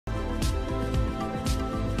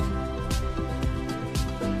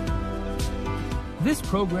This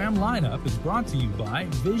program lineup is brought to you by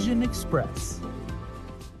Vision Express.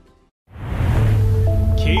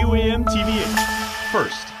 KUAM TV8,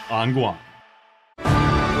 first on Guam.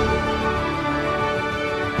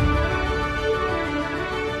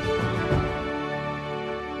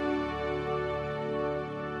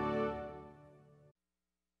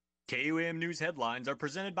 KUAM News headlines are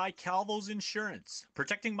presented by Calvo's Insurance,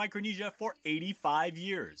 protecting Micronesia for 85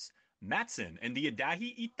 years. Matson and the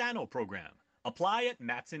Adahi Itano program. Apply at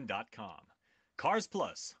matson.com. Cars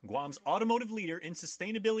Plus, Guam's automotive leader in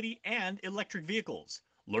sustainability and electric vehicles.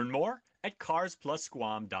 Learn more at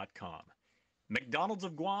carsplusguam.com. McDonald's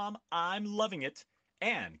of Guam, I'm loving it.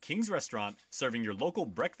 And King's Restaurant, serving your local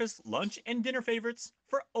breakfast, lunch, and dinner favorites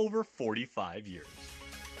for over 45 years.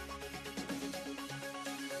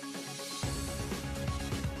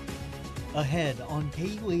 Ahead on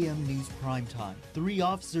KUAM News Primetime, 3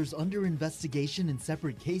 officers under investigation in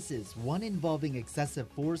separate cases, one involving excessive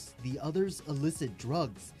force, the others illicit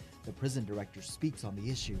drugs. The prison director speaks on the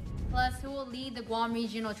issue. Plus, who will lead the Guam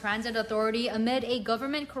Regional Transit Authority amid a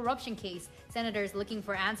government corruption case? Senators looking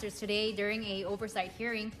for answers today during a oversight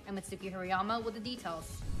hearing. I'm Mitsuki Hariyama with the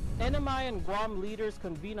details. NMI and Guam leaders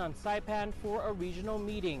convene on Saipan for a regional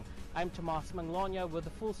meeting. I'm Tomas Manglonia with the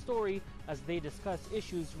full story as they discuss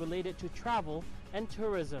issues related to travel and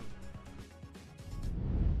tourism.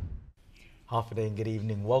 Half a day and good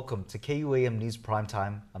evening. Welcome to KUAM News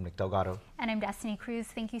Primetime. I'm Nick Delgado. And I'm Destiny Cruz.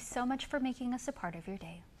 Thank you so much for making us a part of your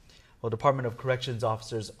day. Well, Department of Corrections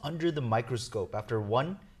officers under the microscope after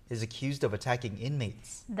one is accused of attacking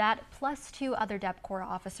inmates. That plus 2 other DepCorps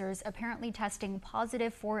officers apparently testing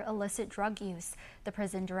positive for illicit drug use. The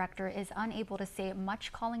prison director is unable to say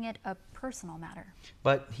much, calling it a personal matter.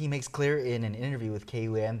 But he makes clear in an interview with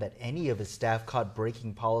KUAM that any of his staff caught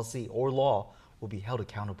breaking policy or law will be held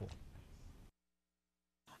accountable.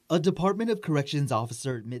 A Department of Corrections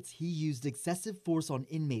officer admits he used excessive force on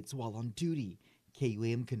inmates while on duty.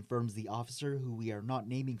 KUAM confirms the officer, who we are not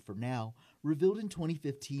naming for now, revealed in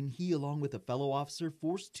 2015 he, along with a fellow officer,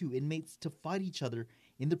 forced 2 inmates to fight each other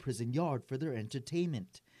in the prison yard for their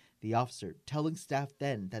entertainment. The officer telling staff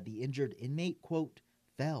then that the injured inmate, quote,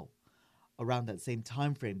 fell. Around that same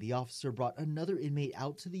time frame, the officer brought another inmate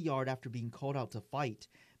out to the yard after being called out to fight,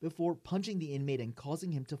 before punching the inmate and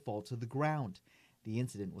causing him to fall to the ground. The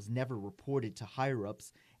incident was never reported to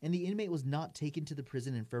higher-ups, and the inmate was not taken to the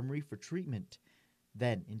prison infirmary for treatment.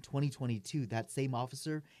 Then, in 2022, that same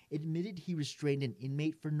officer admitted he restrained an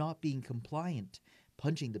inmate for not being compliant,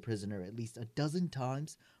 punching the prisoner at least a dozen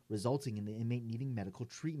times, resulting in the inmate needing medical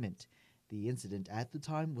treatment. The incident at the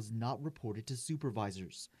time was not reported to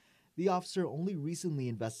supervisors. The officer, only recently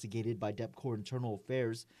investigated by DepCorps Internal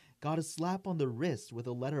Affairs, got a slap on the wrist with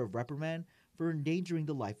a letter of reprimand for endangering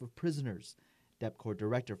the life of prisoners. DepCorps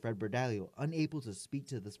Director Fred Berdalio unable to speak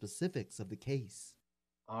to the specifics of the case.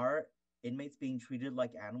 Are inmates being treated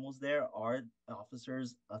like animals there? Are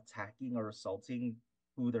officers attacking or assaulting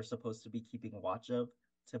who they're supposed to be keeping watch of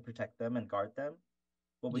to protect them and guard them?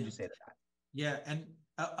 What would you say to that? Yeah, and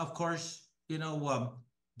of course, the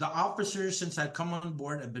officers, since I've come on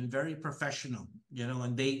board, have been very professional,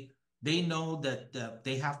 and they know that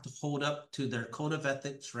they have to hold up to their code of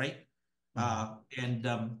ethics, right?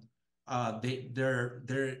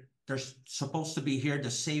 They're supposed to be here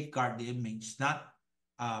to safeguard the inmates, not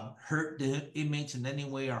hurt the inmates in any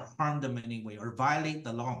way or harm them in any way or violate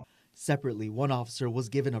the law. Separately, one officer was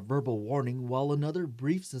given a verbal warning while another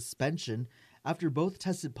brief suspension after both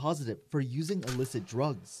tested positive for using illicit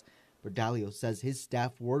drugs. Berdalio says his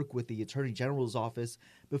staff work with the Attorney General's office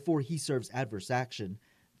before he serves adverse action.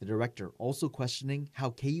 The director also questioning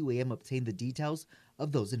how KUAM obtained the details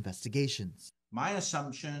of those investigations. My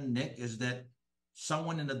assumption, Nick, is that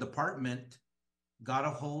someone in the department got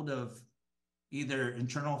a hold of either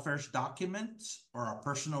internal affairs documents or a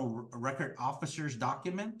personal record officer's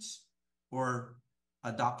documents or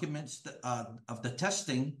documents of the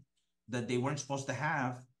testing that they weren't supposed to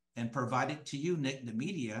have and provide it to you, Nick, the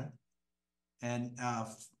media, and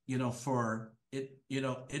for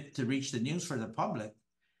it to reach the news for the public.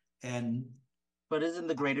 But isn't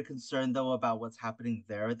the greater concern, though, about what's happening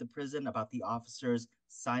there at the prison, about the officers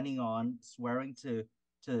signing on, swearing to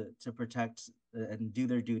protect and do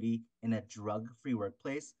their duty in a drug-free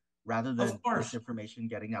workplace, rather than this information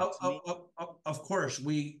getting out to me? Of course,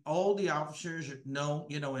 all the officers know,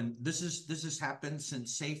 and this has happened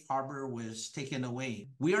since Safe Harbor was taken away.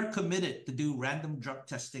 We are committed to do random drug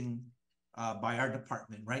testing by our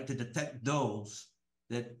department, right, to detect those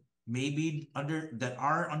that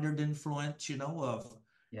are under the influence, of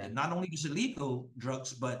not only just illegal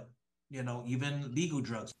drugs, but even legal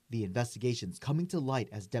drugs. The investigation's coming to light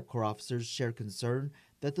as DepCorp officers share concern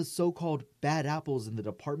that the so-called bad apples in the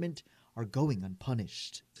department are going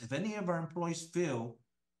unpunished. If any of our employees feel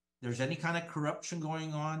there's any kind of corruption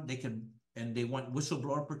going on, and they want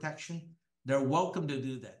whistleblower protection, they're welcome to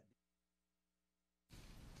do that.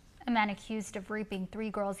 A man accused of raping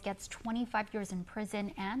 3 girls gets 25 years in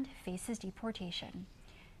prison and faces deportation.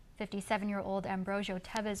 57-year-old Ambrosio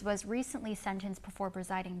Tevez was recently sentenced before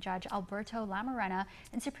presiding judge Alberto Lamarena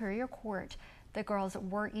in Superior Court. The girls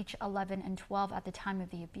were each 11 and 12 at the time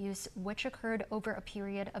of the abuse, which occurred over a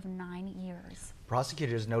period of 9 years.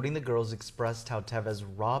 Prosecutors noting the girls expressed how Tevez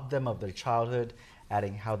robbed them of their childhood,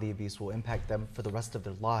 adding how the abuse will impact them for the rest of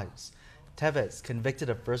their lives. Tevez, convicted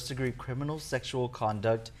of first-degree criminal sexual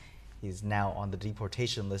conduct, he is now on the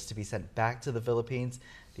deportation list to be sent back to the Philippines.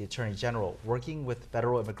 The Attorney General working with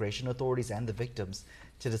federal immigration authorities and the victims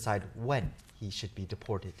to decide when he should be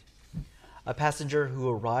deported. A passenger who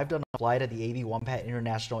arrived on a flight at the AB Wampat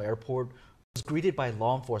International Airport was greeted by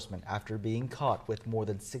law enforcement after being caught with more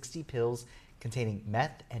than 60 pills containing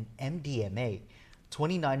meth and MDMA.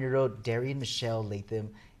 29-year-old Darian Michelle Latham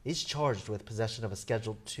is charged with possession of a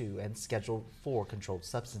Schedule II and Schedule IV controlled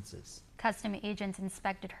substances. Custom agents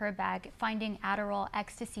inspected her bag, finding Adderall,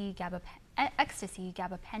 ecstasy,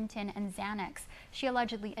 gabapentin, and Xanax. She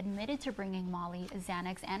allegedly admitted to bringing Molly,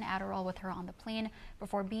 Xanax, and Adderall with her on the plane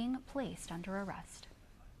before being placed under arrest.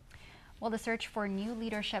 Well, the search for new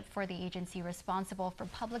leadership for the agency responsible for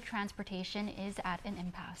public transportation is at an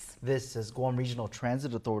impasse. This as Guam Regional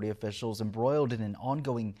Transit Authority officials embroiled in an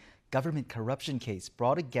ongoing government corruption case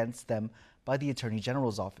brought against them by the Attorney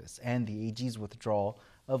General's office and the AG's withdrawal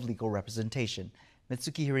of legal representation.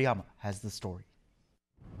 Mitsuki Hirayama has the story.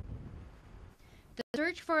 The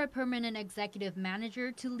search for a permanent executive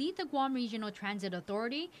manager to lead the Guam Regional Transit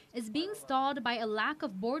Authority is being stalled by a lack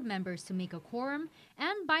of board members to make a quorum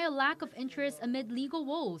and by a lack of interest amid legal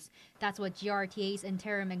woes. That's what GRTA's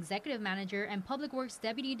interim executive manager and Public Works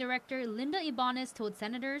Deputy Director Linda Ibanez told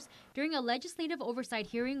senators during a legislative oversight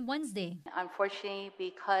hearing Wednesday. Unfortunately,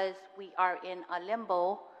 because we are in a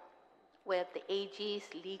limbo with the AG's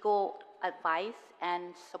legal advice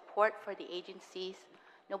and support for the agencies,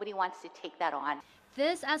 nobody wants to take that on.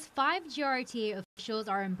 This as 5 GRTA officials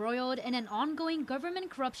are embroiled in an ongoing government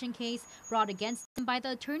corruption case brought against them by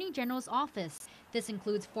the Attorney General's office. This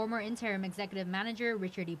includes former interim executive manager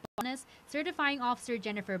Richard Ibanez, certifying officer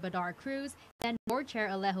Jennifer Badar Cruz, then board chair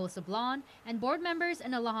Alejo Sablan, and board members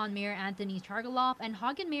in Alahan Mayor Anthony Chargaloff and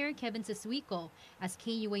Hagen Mayor Kevin Sasuico. As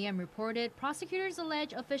KUAM reported, prosecutors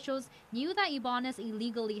allege officials knew that Ibanez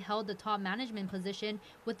illegally held the top management position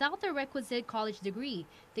without the requisite college degree.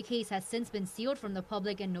 The case has since been sealed from the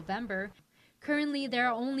public in November. Currently, there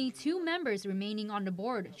are only 2 members remaining on the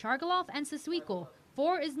board, Chargaloff and Sasuico.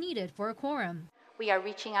 4 is needed for a quorum. We are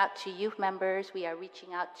reaching out to youth members. We are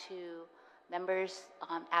reaching out to members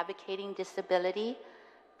advocating disability,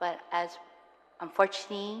 but as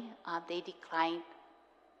unfortunately, they declined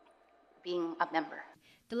being a member.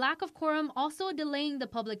 The lack of quorum also delaying the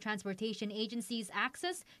Public Transportation Agency's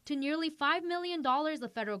access to nearly $5 million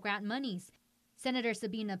of federal grant monies. Senator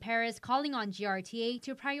Sabina Perez calling on GRTA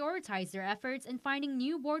to prioritize their efforts in finding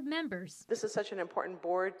new board members. This is such an important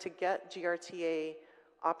board to get GRTA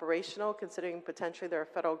operational, considering potentially there are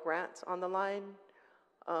federal grants on the line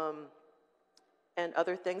and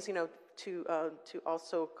other things, to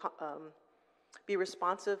also be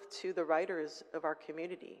responsive to the writers of our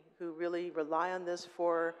community who really rely on this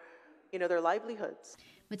for, their livelihoods.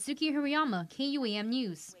 Mitsuki Hirayama, KUAM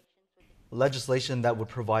News. Legislation that would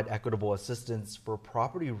provide equitable assistance for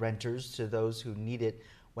property renters to those who need it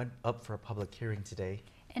went up for a public hearing today.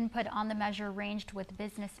 Input on the measure ranged with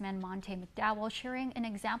businessman Monte McDowell sharing an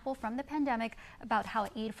example from the pandemic about how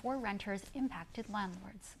aid for renters impacted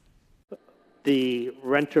landlords. The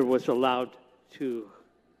renter was allowed to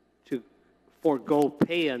forego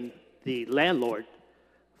paying the landlord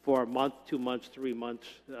for a month, 2 months, 3 months,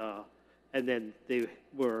 and then they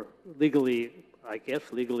were legally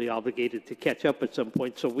obligated to catch up at some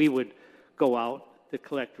point. So we would go out to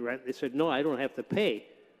collect rent. They said, no, I don't have to pay.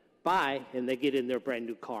 Buy, and they get in their brand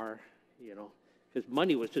new car, because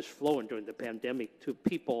money was just flowing during the pandemic to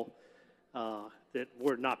people that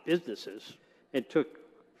were not businesses, and took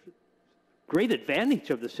great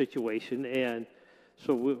advantage of the situation. And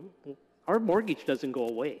so our mortgage doesn't go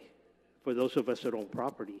away for those of us that own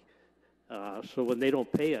property. So when they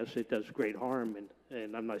don't pay us, it does great harm,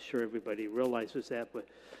 and I'm not sure everybody realizes that.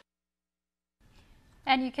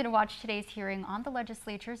 And you can watch today's hearing on the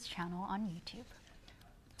legislature's channel on YouTube.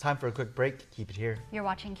 Time for a quick break. Keep it here. You're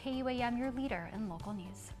watching KUAM, your leader in local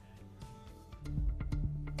news.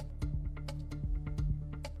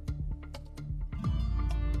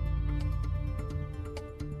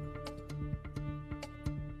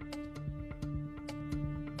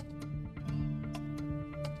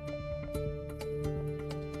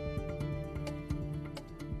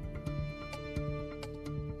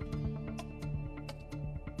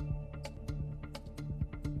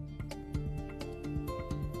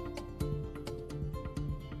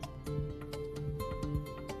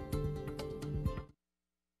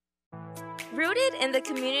 Rooted in the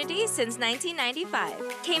community since 1995,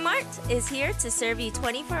 Kmart is here to serve you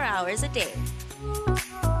 24 hours a day.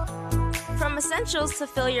 From essentials to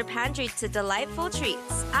fill your pantry to delightful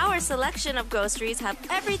treats, our selection of groceries have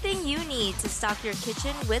everything you need to stock your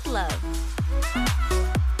kitchen with love.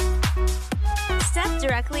 Step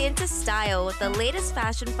directly into style with the latest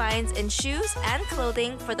fashion finds in shoes and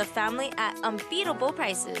clothing for the family at unbeatable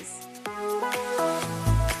prices.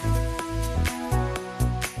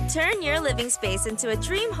 Turn your living space into a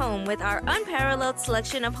dream home with our unparalleled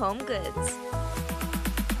selection of home goods.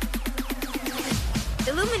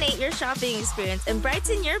 Illuminate your shopping experience and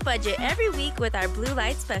brighten your budget every week with our blue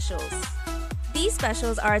light specials. These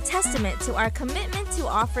specials are a testament to our commitment to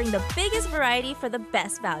offering the biggest variety for the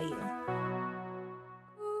best value.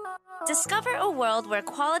 Discover a world where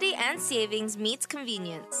quality and savings meets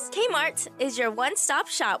convenience. Kmart is your one-stop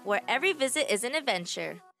shop where every visit is an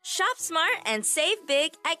adventure. Shop smart and save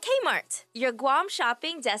big at Kmart, your Guam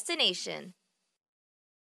shopping destination.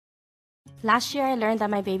 Last year, I learned that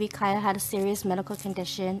my baby Kaya had a serious medical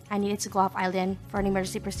condition. I needed to go off island for an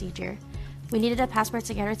emergency procedure. We needed a passport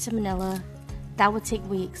to get her to Manila. That would take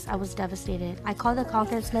weeks. I was devastated. I called the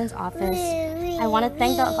Congressman's office. I want to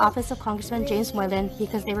thank the Office of Congressman James Moylan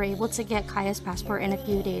because they were able to get Kaya's passport in a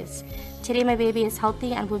few days. Today, my baby is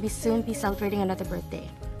healthy and will soon be celebrating another birthday.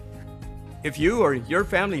 If you or your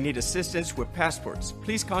family need assistance with passports,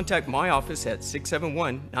 please contact my office at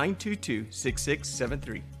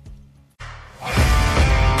 671-922-6673.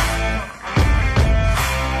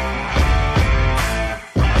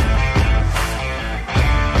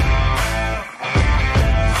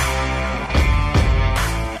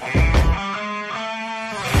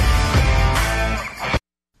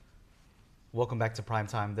 Welcome back to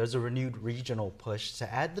Primetime. There's a renewed regional push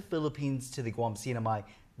to add the Philippines to the Guam CNMI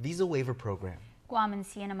visa waiver program. Guam and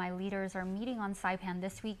CNMI leaders are meeting on Saipan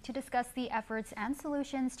this week to discuss the efforts and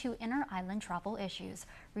solutions to inter-island travel issues.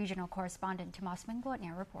 Regional correspondent Tomas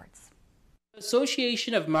Menguatnia reports. The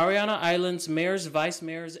Association of Mariana Islands mayors, vice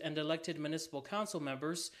mayors, and elected municipal council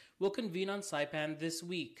members will convene on Saipan this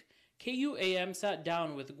week. KUAM sat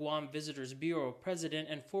down with Guam Visitors Bureau President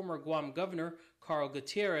and former Guam Governor Carl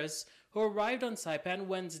Gutierrez, who arrived on Saipan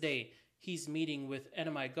Wednesday. He's meeting with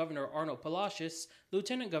NMI Governor Arnold Palacios,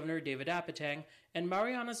 Lieutenant Governor David Apatang, and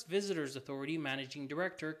Marianas Visitors Authority Managing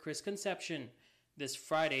Director Chris Concepcion. This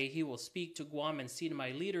Friday, he will speak to Guam and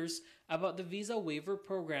CNMI leaders about the visa waiver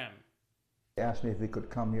program. They asked me if we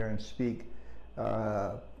could come here and speak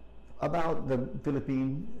about the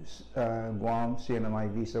Philippines Guam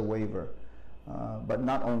CNMI visa waiver, but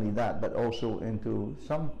not only that, but also into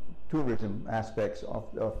some tourism aspects of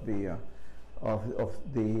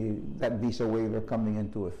that visa waiver coming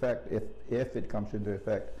into effect, if it comes into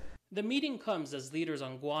effect. The meeting comes as leaders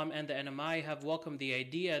on Guam and the NMI have welcomed the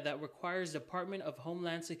idea that requires Department of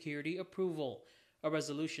Homeland Security approval. A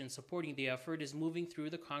resolution supporting the effort is moving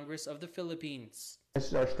through the Congress of the Philippines. This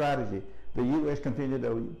is our strategy. The U.S. continue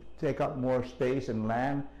to take up more space and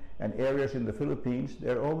land and areas in the Philippines.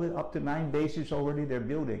 They're already up to 9 bases already they're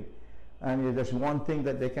building. And there's one thing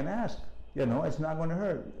that they can ask. You know, it's not going to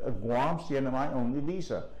hurt. A Guam CNMI only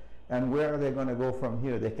visa. And where are they going to go from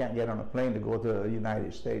here? They can't get on a plane to go to the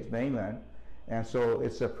United States mainland. And so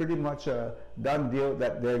it's pretty much a done deal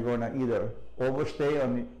that they're going to either overstay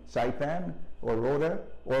on Saipan or Rota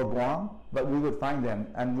or Guam, but we would find them,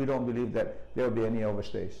 and we don't believe that there will be any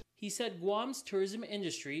overstays. He said Guam's tourism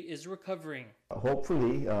industry is recovering.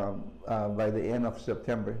 Hopefully, by the end of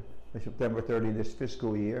September 30 this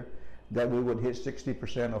fiscal year, that we would hit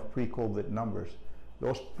 60% of pre-COVID numbers.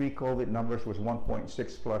 Those pre-COVID numbers was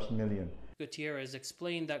 1.6+ million. Gutierrez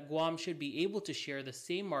explained that Guam should be able to share the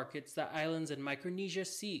same markets that islands in Micronesia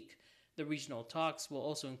seek. The regional talks will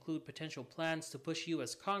also include potential plans to push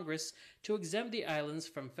U.S. Congress to exempt the islands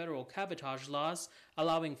from federal cabotage laws,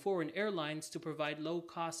 allowing foreign airlines to provide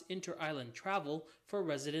low-cost inter-island travel for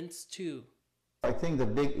residents too. I think the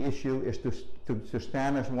big issue is to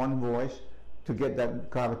stand as one voice to get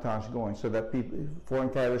that cabotage going, so that people,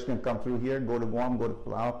 foreign carriers can come through here, go to Guam, go to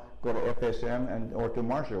Palau, go to FSM, or to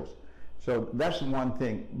Marshalls. So that's one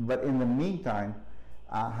thing. But in the meantime,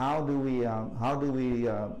 how do we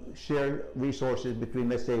share resources between,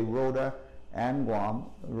 let's say, Rota and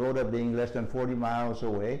Guam? Rota being less than 40 miles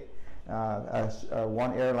away.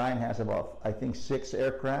 One airline has about, I think, 6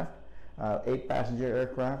 aircraft, 8 passenger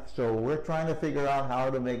aircraft. So we're trying to figure out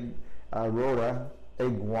how to make Rota a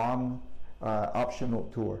Guam optional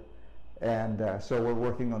tour. And so we're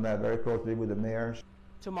working on that very closely with the mayors.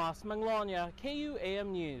 Tomas Menguatnia,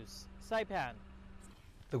 KUAM News, Saipan.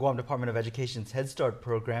 The Guam Department of Education's Head Start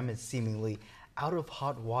program is seemingly out of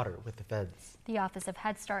hot water with the feds. The Office of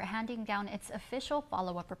Head Start handing down its official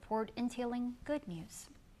follow-up report entailing good news.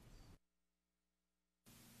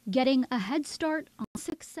 Getting a head start on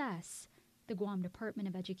success. The Guam Department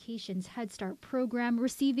of Education's Head Start program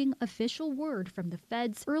receiving official word from the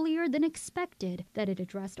feds earlier than expected that it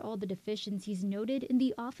addressed all the deficiencies noted in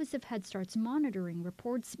the Office of Head Start's monitoring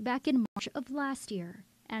reports back in March of last year.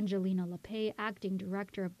 Angelina Lapay, acting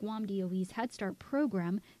director of Guam DOE's Head Start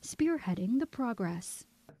program, spearheading the progress.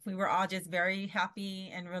 We were all just very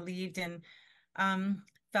happy and relieved and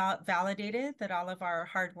felt validated that all of our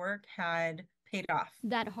hard work had paid off.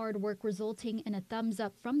 That hard work resulting in a thumbs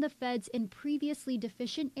up from the feds in previously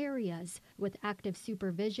deficient areas, with active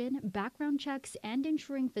supervision, background checks, and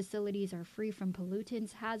ensuring facilities are free from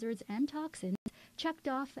pollutants, hazards, and toxins checked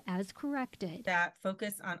off as corrected. That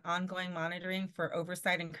focus on ongoing monitoring for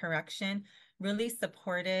oversight and correction really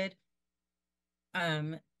supported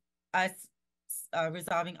us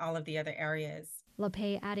resolving all of the other areas.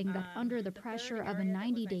 Lapay adding that under the pressure of a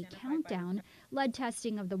 90-day countdown, lead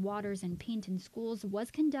testing of the waters and paint in schools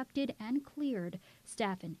was conducted and cleared.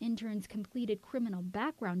 Staff and interns completed criminal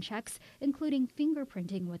background checks, including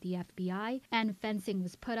fingerprinting with the FBI, and fencing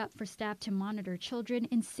was put up for staff to monitor children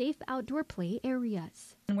in safe outdoor play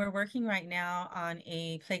areas. And we're working right now on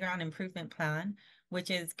a playground improvement plan, which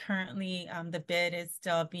is currently, the bid is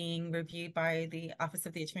still being reviewed by the Office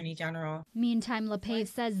of the Attorney General. Meantime, Lapay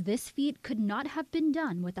says this feat could not have been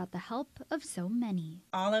done without the help of so many.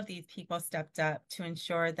 All of these people stepped up to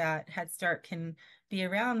ensure that Head Start can be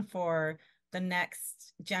around for the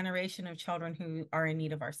next generation of children who are in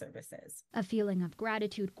need of our services. A feeling of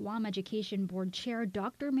gratitude Guam Education Board Chair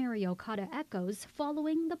Dr. Mary Okada echoes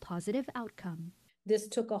following the positive outcome. This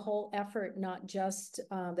took a whole effort, not just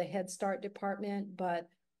the Head Start department, but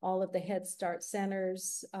all of the Head Start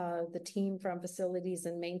centers, the team from facilities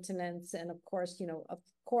and maintenance, and of course,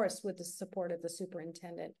 with the support of the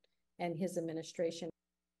superintendent and his administration.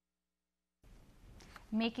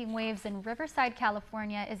 Making waves in Riverside,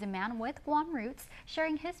 California is a man with Guam roots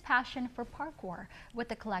sharing his passion for parkour with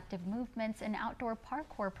the Collective Movements and outdoor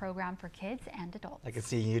parkour program for kids and adults. I can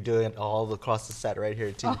see you doing it all across the set right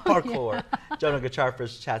here too. Parkour. Yeah. Jonah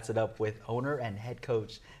Gacharfis chats it up with owner and head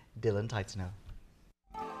coach Dylan Taitano.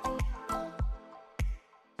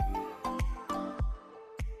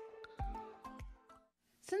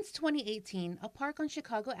 Since 2018, a park on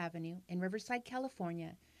Chicago Avenue in Riverside,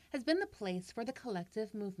 California has been the place for the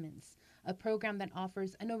Collective Movements, a program that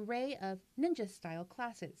offers an array of ninja-style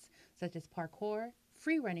classes, such as parkour,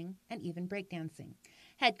 free running, and even breakdancing.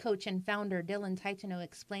 Head coach and founder Dylan Taitano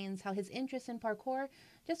explains how his interest in parkour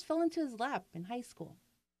just fell into his lap in high school.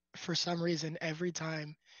 For some reason, every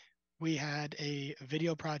time we had a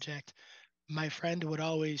video project, my friend would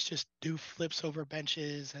always just do flips over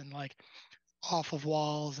benches and off of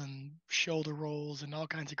walls and shoulder rolls and all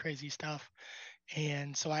kinds of crazy stuff.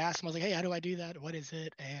 And so I asked him, I was like, hey, how do I do that? What is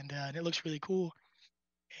it? And it looks really cool.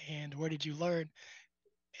 And where did you learn?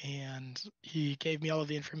 And he gave me all of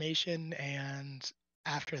the information. And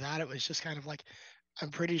after that, it was just kind of like, I'm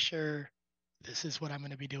pretty sure this is what I'm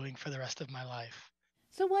going to be doing for the rest of my life.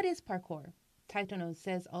 So what is parkour? Taitano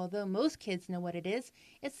says although most kids know what it is,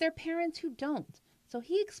 it's their parents who don't. So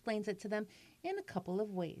he explains it to them in a couple of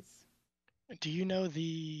ways. Do you know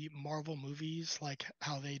the Marvel movies, like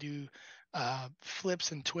how they do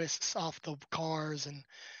flips and twists off the cars,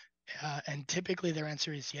 and typically their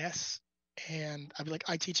answer is yes. And I'll be like,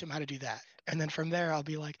 I teach them how to do that. And then from there, I'll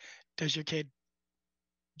be like, does your kid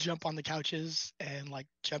jump on the couches and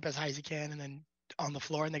jump as high as he can and then on the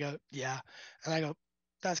floor? And they go, yeah. And I go,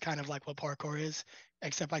 that's kind of like what parkour is,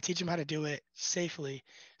 except I teach them how to do it safely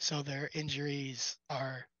so their injuries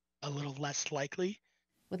are a little less likely.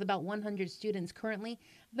 With about 100 students currently,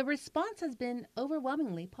 the response has been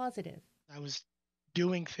overwhelmingly positive. I was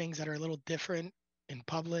doing things that are a little different in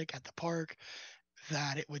public at the park,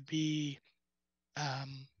 that it would be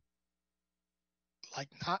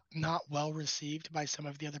not well received by some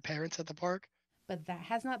of the other parents at the park. But that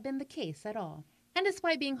has not been the case at all. And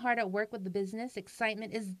despite being hard at work with the business,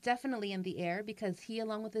 excitement is definitely in the air because he,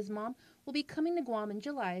 along with his mom, will be coming to Guam in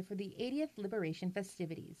July for the 80th Liberation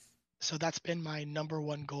festivities. So that's been my number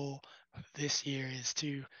one goal this year, is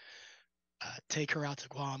to take her out to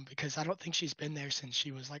Guam, because I don't think she's been there since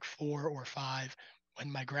she was 4 or 5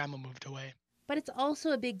 when my grandma moved away. But it's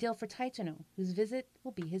also a big deal for Taitano, whose visit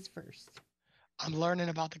will be his first. I'm learning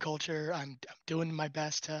about the culture. I'm doing my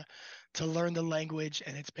best to learn the language,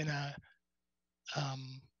 and it's been a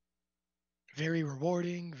very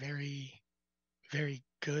rewarding, very, very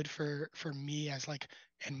good for me as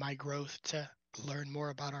in my growth to learn more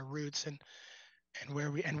about our roots. And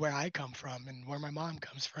where I come from and where my mom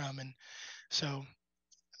comes from, and so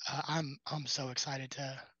I'm so excited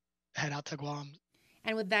to head out to Guam.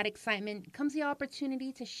 And with that excitement comes the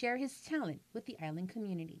opportunity to share his talent with the island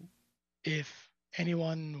community. If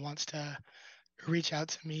anyone wants to reach out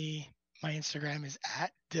to me, my Instagram is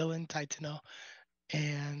 @DylanTitano,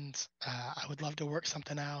 and I would love to work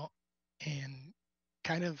something out and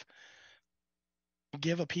kind of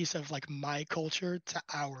give a piece of like my culture to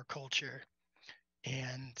our culture.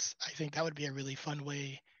 And I think that would be a really fun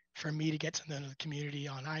way for me to get to know the community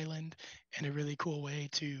on island, and a really cool way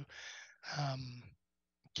to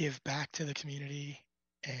give back to the community.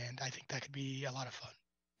 And I think that could be a lot of fun.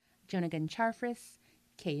 Jonagan Charfris,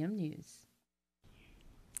 KUAM News.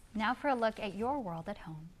 Now for a look at your world at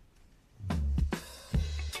home.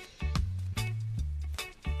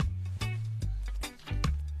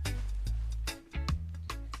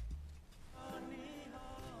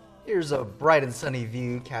 Here's a bright and sunny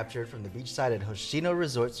view captured from the beachside at Hoshino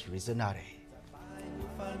Resort's Rizonare.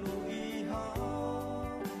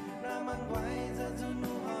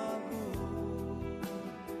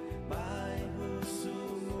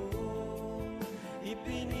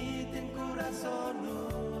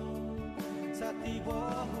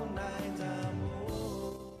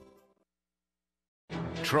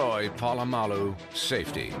 Troy Polamalu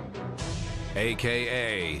Safety,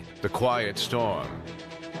 aka the Quiet Storm.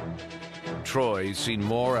 Troy's seen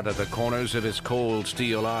more out of the corners of his cold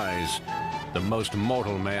steel eyes than most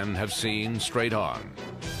mortal men have seen straight on.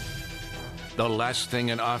 The last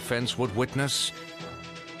thing an offense would witness?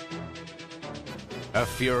 A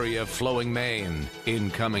fury of flowing mane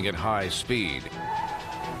incoming at high speed.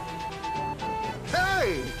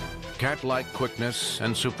 Hey! Cat-like quickness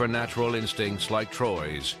and supernatural instincts like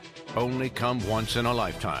Troy's only come once in a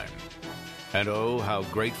lifetime. And oh, how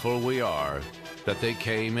grateful we are that they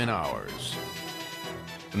came in ours.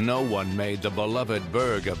 No one made the beloved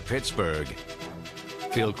burg of Pittsburgh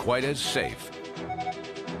feel quite as safe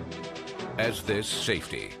as this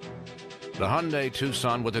safety. The Hyundai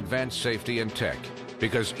Tucson with advanced safety and tech,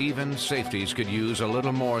 because even safeties could use a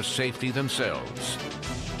little more safety themselves.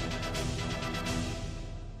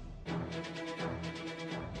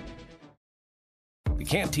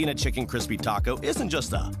 The Cantina Chicken Crispy Taco isn't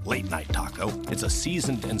just a late-night taco. It's a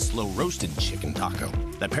seasoned and slow-roasted chicken taco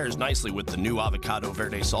that pairs nicely with the new avocado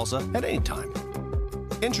verde salsa at any time.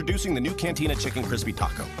 Introducing the new Cantina Chicken Crispy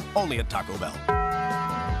Taco, only at Taco Bell.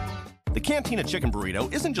 The Cantina Chicken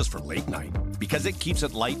Burrito isn't just for late night, because it keeps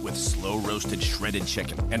it light with slow-roasted shredded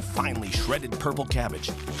chicken and finely shredded purple cabbage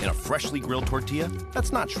in a freshly grilled tortilla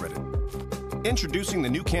that's not shredded. Introducing the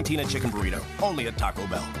new Cantina Chicken Burrito, only at Taco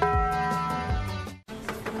Bell.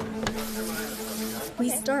 We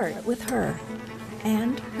start with her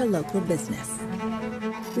and her local business.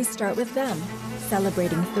 We start with them,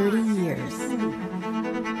 celebrating 30 years.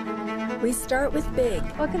 We start with big.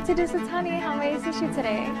 Welcome to Dusatani. How may I assist you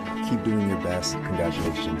today? Keep doing your best.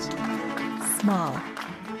 Congratulations. Small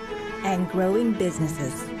and growing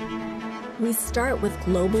businesses. We start with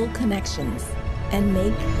global connections and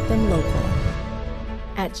make them local.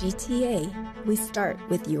 At GTA, we start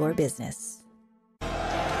with your business.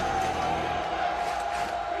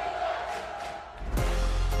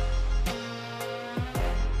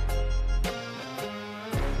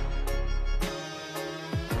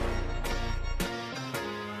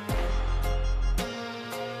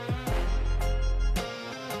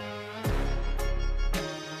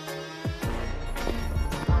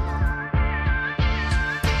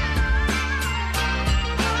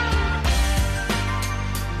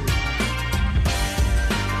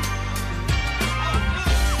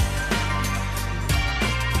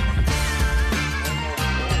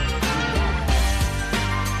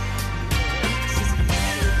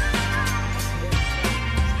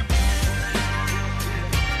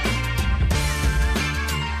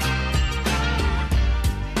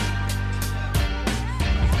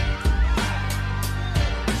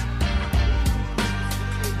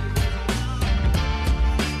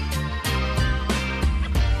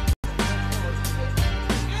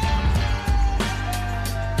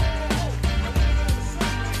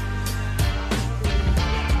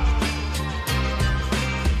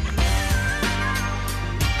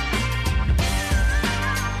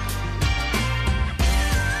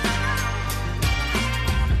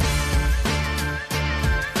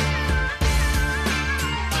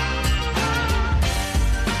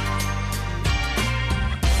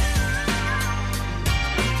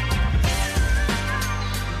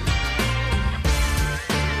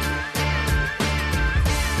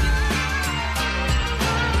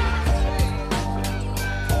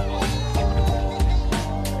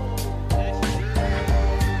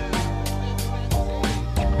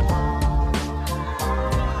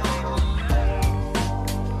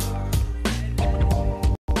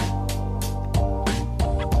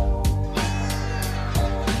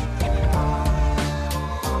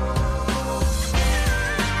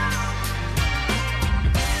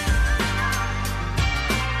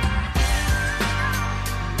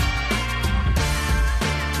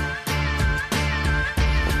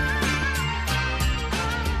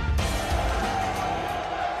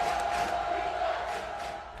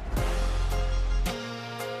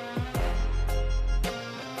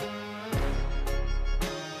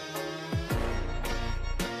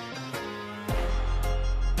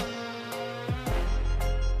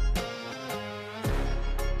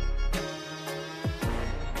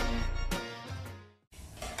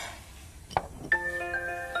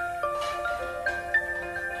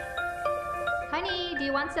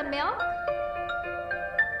 you want some milk?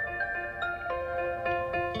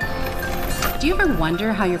 Do you ever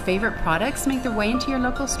wonder how your favorite products make their way into your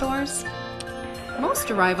local stores?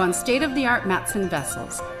 Most arrive on state-of-the-art Matson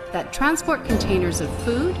vessels that transport containers of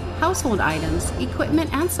food, household items,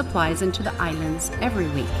 equipment, and supplies into the islands every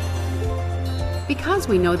week. Because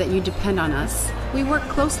we know that you depend on us, we work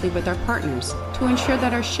closely with our partners to ensure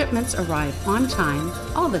that our shipments arrive on time,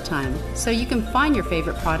 all the time, so you can find your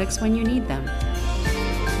favorite products when you need them.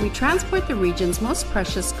 We transport the region's most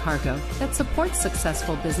precious cargo that supports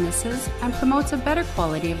successful businesses and promotes a better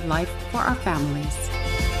quality of life for our families.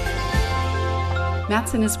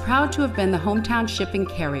 Matson is proud to have been the hometown shipping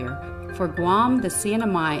carrier for Guam, the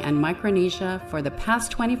CNMI, and Micronesia for the past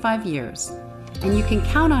 25 years, and you can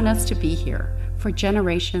count on us to be here for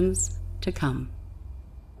generations to come.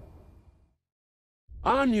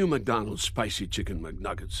 Our new McDonald's Spicy Chicken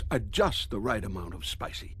McNuggets are just the right amount of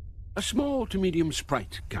spicy. A small to medium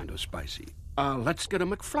Sprite kind of spicy. Let's get a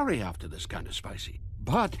McFlurry after this kind of spicy.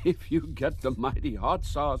 But if you get the mighty hot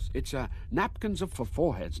sauce, it's a napkins for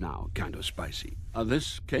foreheads now kind of spicy.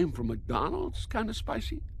 This came from McDonald's kind of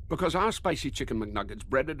spicy? Because our Spicy Chicken McNuggets,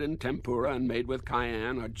 breaded in tempura and made with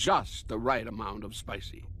cayenne, are just the right amount of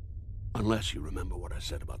spicy. Unless you remember what I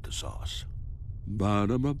said about the sauce.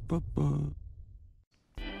 Ba-da-ba-ba-ba.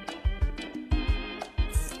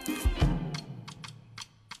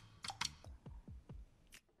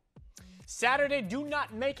 Saturday, do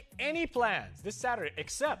not make any plans this Saturday,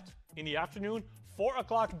 except in the afternoon, 4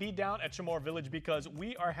 o'clock, be down at Chamorro Village because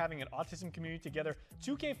we are having an autism community together,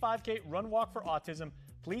 2K, 5K, run walk for autism.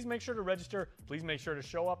 Please make sure to register. Please make sure to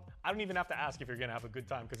show up. I don't even have to ask if you're going to have a good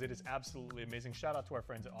time because it is absolutely amazing. Shout out to our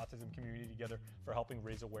friends at Autism Community Together for helping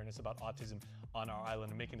raise awareness about autism on our island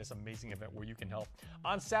and making this amazing event where you can help.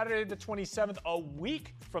 On Saturday the 27th, a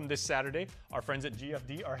week from this Saturday, our friends at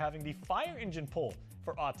GFD are having the fire engine pull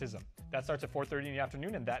for autism. That starts at 4:30 in the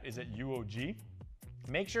afternoon, and that is at UOG.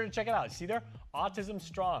 Make sure to check it out. See there? Autism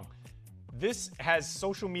Strong. This has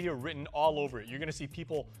social media written all over it. You're going to see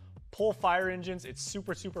people pull fire engines. It's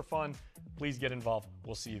super, super fun. Please get involved.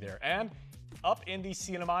 We'll see you there. And up in the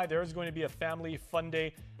CNMI, there is going to be a family fun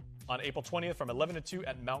day on April 20th from 11 to 2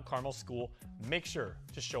 at Mount Carmel School. Make sure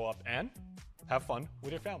to show up and have fun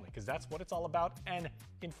with your family because that's what it's all about. And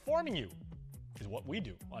informing you is what we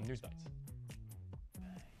do on News Bites.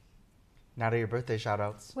 Now to your birthday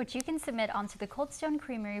shoutouts. Which you can submit onto the Cold Stone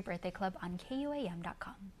Creamery Birthday Club on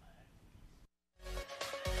KUAM.com.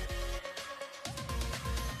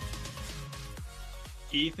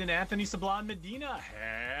 Ethan Anthony Sablan Medina,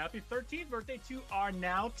 happy 13th birthday to our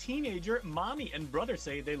now teenager. Mommy and brother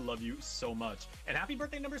say they love you so much. And happy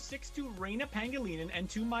birthday number 6 to Raina Pangilinan and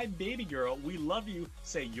to my baby girl. We love you.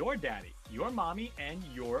 Say your daddy, your mommy, and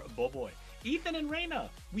your boboy. Ethan and Raina,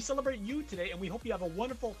 we celebrate you today and we hope you have a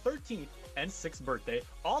wonderful 13th and 6th birthday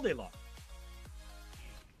all day long.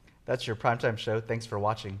 That's your primetime show. Thanks for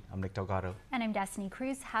watching. I'm Nick Delgado. And I'm Destiny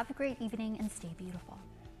Cruz. Have a great evening and stay beautiful.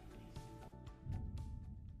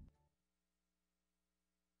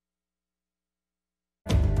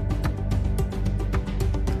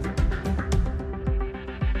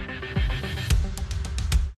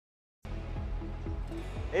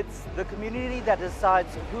 It's the community that decides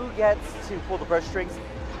who gets to pull the purse strings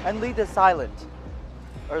and lead this island.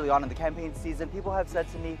 Early on in the campaign season, people have said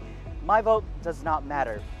to me, my vote does not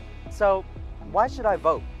matter. So why should I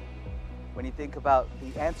vote? When you think about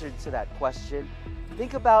the answer to that question,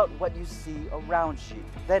 think about what you see around you.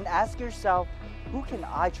 Then ask yourself, who can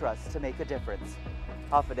I trust to make a difference?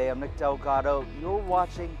 Half a day, I'm Nick Delgado. You're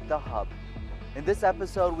watching The Hub. In this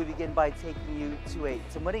episode, we begin by taking you to a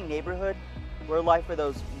Tamuning neighborhood where life for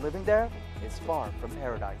those living there is far from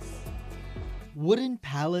paradise. Wooden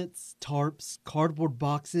pallets, tarps, cardboard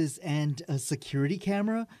boxes, and a security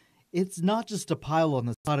camera? It's not just a pile on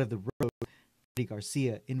the side of the road. Freddie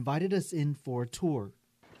Garcia invited us in for a tour.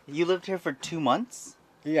 You lived here for 2 months?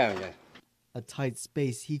 Yeah. A tight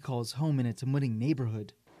space he calls home in a Tamuning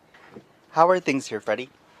neighborhood. How are things here, Freddie?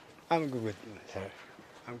 I'm good, sir.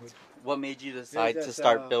 I'm good. What made you decide to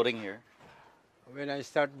start building here? When I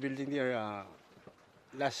started building here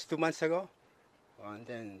last 2 months ago, and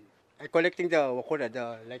then I collecting the wakura,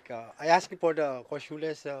 I asked for the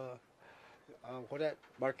shoeless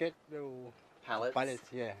market pallets,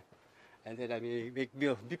 yeah, and then I make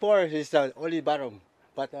bill. Before it's only bottom,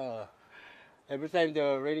 but every time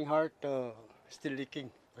the raining hard, still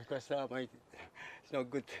leaking because it's not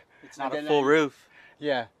good. It's not a full roof.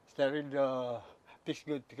 Yeah, starting the fix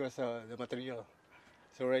good because the material.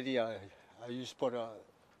 So already I use for the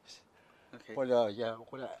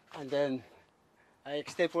and then I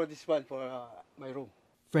extend for this one for my room.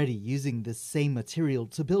 Freddie using the same material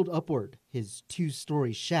to build upward his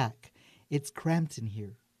 2-story shack. It's cramped in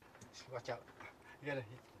here. Watch out. You gotta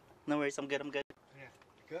hit. No worries, I'm good. Yeah,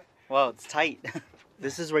 good. Wow, it's tight.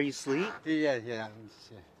 This is where you sleep? Yeah.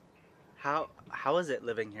 How is it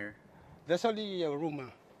living here? There's only a room.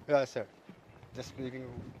 Yeah, sir. Just living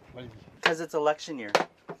room. Only. Because it's election year.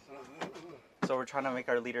 So we're trying to make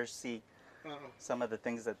our leaders see some of the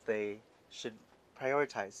things that they should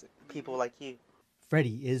prioritize. People like you.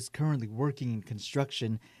 Freddie is currently working in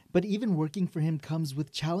construction, but even working for him comes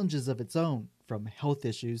with challenges of its own, from health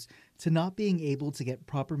issues to not being able to get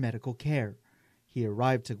proper medical care. He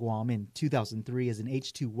arrived to Guam in 2003 as an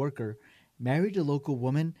H-2 worker, married a local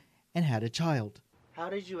woman, and had a child. How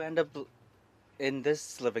did you end up in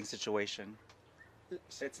this living situation?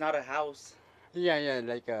 It's not a house. Yeah,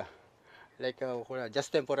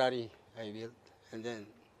 just temporary I built, and then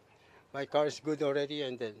my car is good already,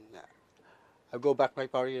 and then I go back my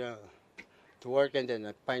car to work, and then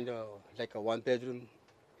I find a 1-bedroom.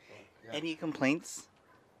 Yeah. Any complaints?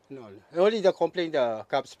 No, only the complaint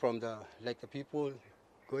comes from the people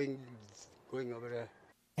going over there.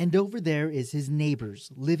 And over there is his neighbors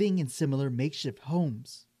living in similar makeshift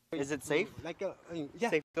homes. Is it safe? Yeah.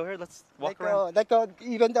 Safe. Go ahead. Let's walk around.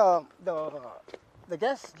 Even the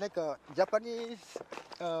guests, Japanese,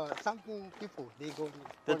 something people, they go.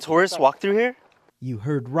 The tourists walk through here? You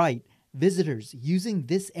heard right. Visitors using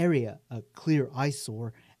this area, a clear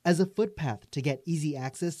eyesore, as a footpath to get easy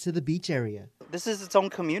access to the beach area. This is its own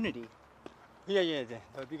community. Yeah.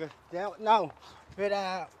 Because now,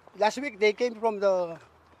 last week they came from the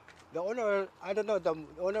owner. I don't know the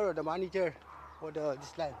owner or the manager for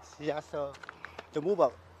this land. He asked to move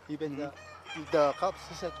out. Even the cops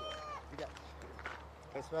said, yeah.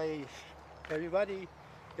 That's why everybody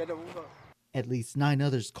gotta move out. At least 9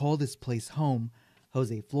 others call this place home.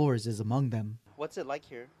 Jose Flores is among them. What's it like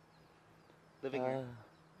here? Living here?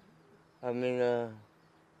 I mean,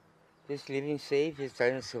 just living safe, just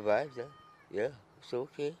trying to survive. Yeah, it's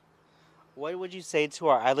okay. What would you say to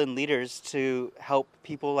our island leaders to help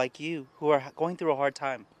people like you who are going through a hard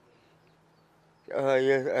time?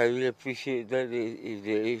 Yes, I really appreciate that if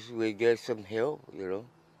there is, we get some help,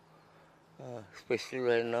 especially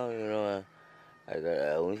right now,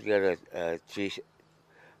 I almost got a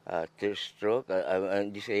third stroke.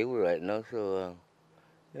 I'm disabled right now, so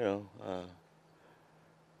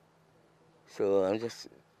so I'm just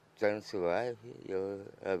trying to survive.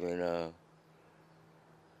 I mean,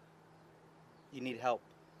 you need help.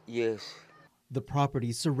 Yes. The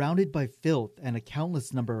property surrounded by filth and a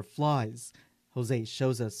countless number of flies. Jose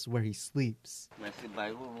shows us where he sleeps. My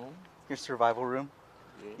survival room. Your survival room?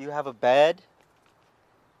 Yeah. You have a bed?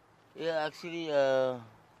 Yeah, actually, a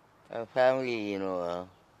family,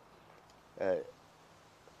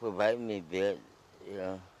 provide me bed,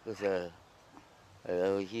 because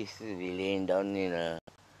I used to be laying down in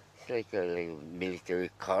it's like a military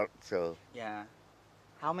cart, so. Yeah.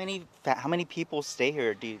 How many people stay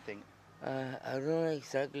here, do you think? I don't know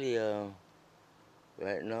exactly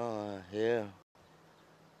right now here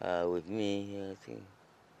with me, I think.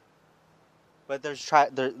 But there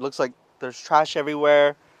looks like there's trash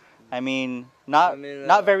everywhere. I mean, not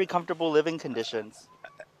very comfortable living conditions.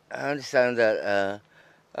 I understand that.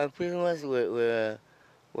 Pretty much we're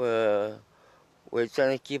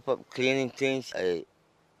trying to keep up cleaning things. I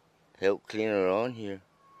help clean around here,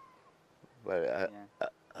 but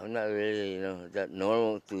I'm not really, that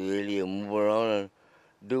normal to really move around and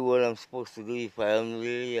do what I'm supposed to do if I am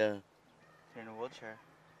really. You're in a wheelchair.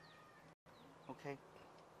 Okay.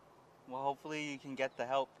 Well, hopefully you can get the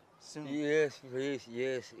help soon. Yes, please.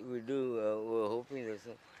 Yes, we do. We're hoping that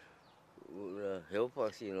will help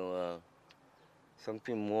us.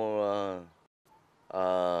 Something more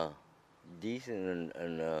decent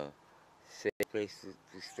and safe place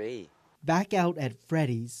to stay. Back out at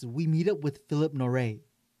Freddy's, we meet up with Philip Noré.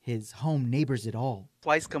 His home neighbors it all.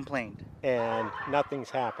 Twice complained. And nothing's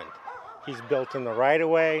happened. He's built in the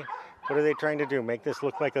right-of-way. What are they trying to do? Make this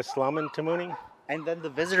look like a slum in Tamuning? And then the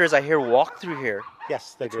visitors I hear walk through here.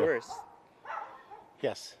 Yes, they do. Tourists.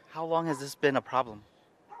 Yes. How long has this been a problem?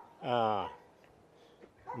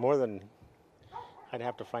 More than, I'd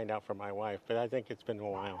have to find out from my wife, but I think it's been a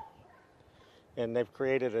while. And they've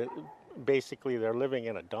created basically they're living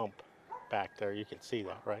in a dump back there. You can see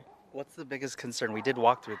that, right? What's the biggest concern? We did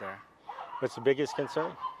walk through there. What's the biggest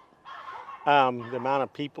concern? The amount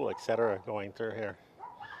of people, etc., going through here.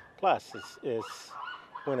 Plus, is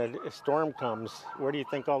when a storm comes, where do you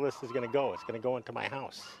think all this is going to go? It's going to go into my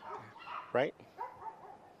house, right?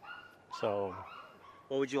 So,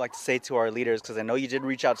 what would you like to say to our leaders? Because I know you did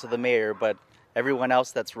reach out to the mayor, but everyone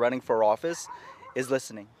else that's running for office is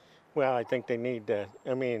listening. Well, I think they need to,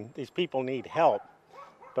 I mean, these people need help,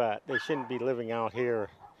 but they shouldn't be living out here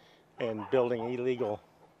and building illegal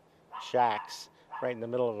shacks right in the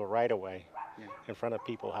middle of a right-of-way in front of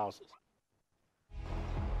people's houses.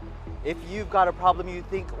 If you've got a problem you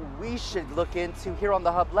think we should look into here on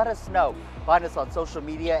The Hub, let us know. Find us on social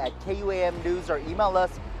media at KUAM News or email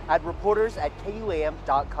us at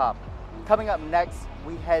reporters@kuam.com. Coming up next,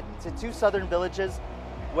 we head to two southern villages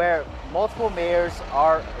where multiple mayors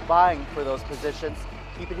are vying for those positions.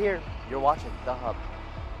 Keep it here. You're watching The Hub.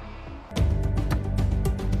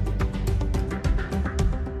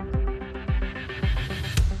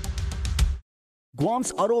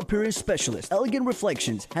 Guam's auto appearance specialist, Elegant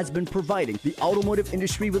Reflections, has been providing the automotive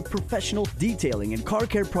industry with professional detailing and car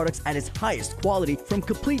care products at its highest quality, from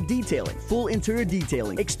complete detailing, full interior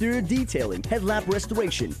detailing, exterior detailing, headlamp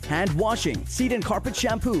restoration, hand washing, seat and carpet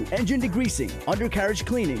shampoo, engine degreasing, undercarriage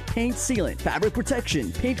cleaning, paint sealant, fabric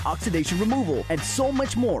protection, paint oxidation removal, and so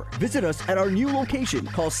much more. Visit us at our new location.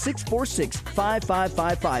 Call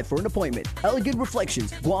 646-5555 for an appointment. Elegant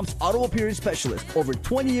Reflections, Guam's auto appearance specialist, over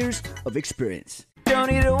 20 years of experience.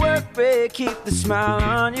 Don't need a work break, keep the smile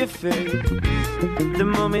on your face. The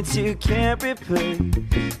moments you can't replace,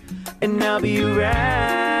 and I'll be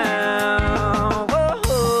around.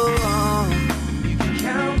 Whoa. You can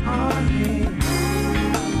count on me.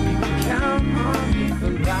 You can count on me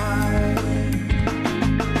for life.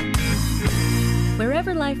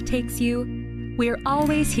 Wherever life takes you, we're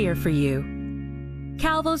always here for you.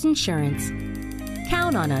 Calvo's Insurance.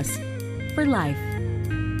 Count on us for life.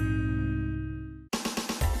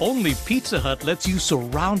 Only Pizza Hut lets you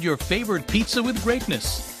surround your favorite pizza with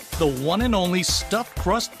greatness. The one and only stuffed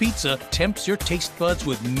crust pizza tempts your taste buds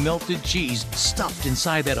with melted cheese stuffed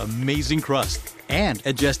inside that amazing crust. And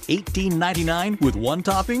at just $18.99 with one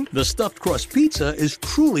topping, the stuffed crust pizza is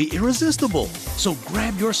truly irresistible. So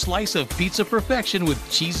grab your slice of pizza perfection with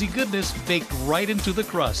cheesy goodness baked right into the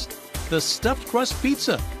crust. The stuffed crust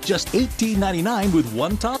pizza, just $18.99 with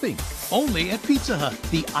one topping. Only at Pizza Hut,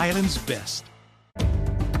 the island's best.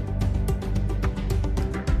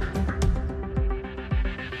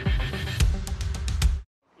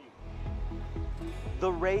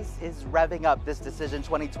 The race is revving up this decision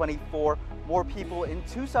 2024. More people in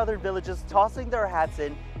two southern villages tossing their hats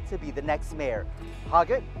in to be the next mayor,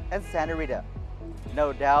 Hagat and Santa Rita.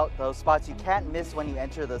 No doubt, those spots you can't miss when you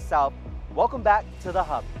enter the South. Welcome back to The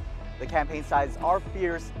Hub. The campaign sides are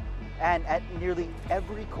fierce, and at nearly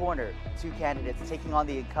every corner, two candidates taking on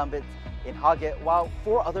the incumbents in Hagat, while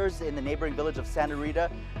four others in the neighboring village of Santa Rita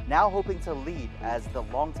now hoping to lead as the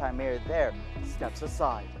longtime mayor there steps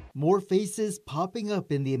aside. More faces popping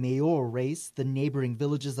up in the mayoral race, the neighboring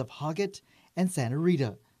villages of Hagat and Santa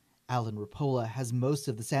Rita. Alan Rapola has most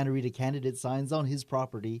of the Santa Rita candidate signs on his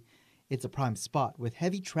property. It's a prime spot with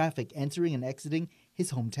heavy traffic entering and exiting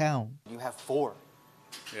his hometown. You have four.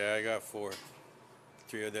 Yeah, I got four.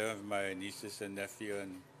 Three of them, my nieces and nephew,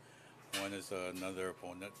 and one is another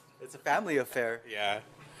opponent. It's a family affair. Yeah,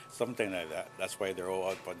 something like that. That's why they're all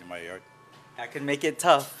out in my yard. That can make it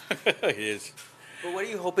tough. It is. But what are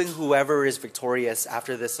you hoping whoever is victorious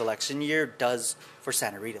after this election year does for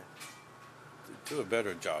Santa Rita? Do a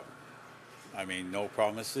better job. I mean, no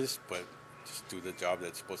promises, but just do the job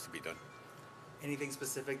that's supposed to be done. Anything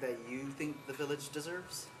specific that you think the village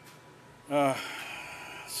deserves?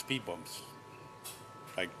 Speed bumps.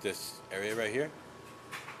 Like this area right here.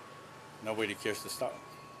 Nobody cares to stop.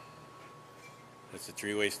 It's a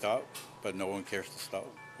three-way stop, but no one cares to stop.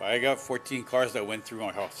 I got 14 cars that went through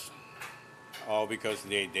my house. All because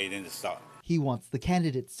they didn't stop. He wants the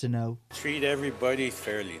candidates to know. Treat everybody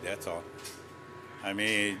fairly, that's all. I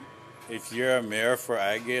mean, if you're a mayor for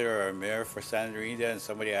Agate or a mayor for Santa Rita and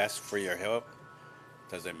somebody asks for your help,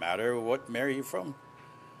 doesn't matter what mayor you're from,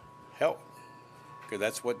 help. Because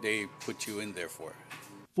that's what they put you in there for.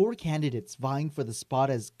 Four candidates vying for the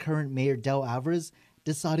spot as current Mayor Del Alvarez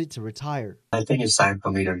decided to retire. I think it's time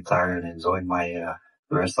for me to retire and enjoy the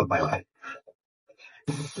rest of my life.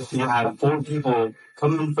 You have four people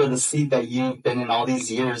coming for the seat that you've been in all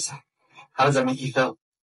these years. How does that make you feel?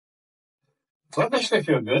 Well, it makes me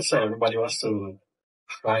feel good. So everybody wants to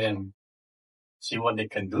try and see what they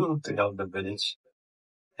can do to help the village.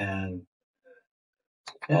 And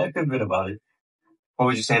yeah, I feel good about it. What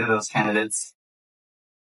would you say to those candidates?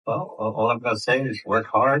 Well, all I'm going to say is work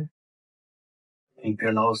hard, keep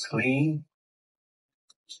your nose clean,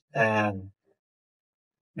 and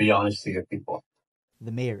be honest to your people.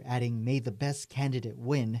 The mayor adding, may the best candidate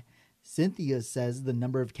win. Cynthia says the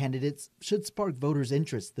number of candidates should spark voters'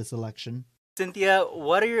 interest this election. Cynthia,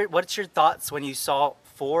 what's your thoughts when you saw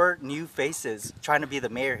 4 new faces trying to be the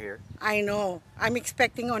mayor here. I know. I'm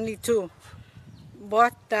expecting only 2.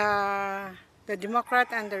 Both the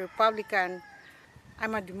Democrat and the Republican.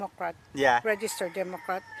 I'm a Democrat, registered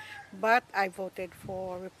Democrat, but I voted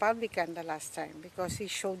for Republican the last time because he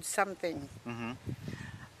showed something. Mm-hmm.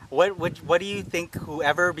 What do you think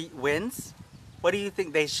whoever wins, what do you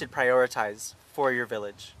think they should prioritize for your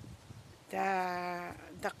village? The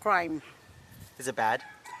crime. Is it bad?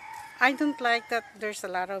 I don't like that there's a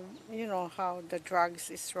lot of, how the drugs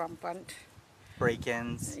is rampant.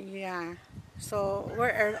 Break-ins. Yeah. So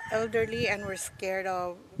we're elderly and we're scared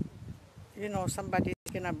of, somebody's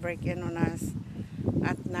gonna break in on us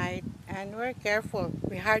at night, and we're careful.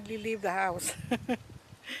 We hardly leave the house.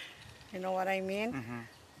 You know what I mean?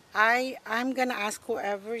 Mm-hmm. I'm gonna ask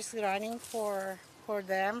whoever is running for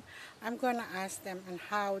them. I'm gonna ask them on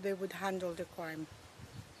how they would handle the crime,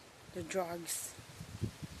 the drugs.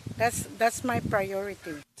 That's my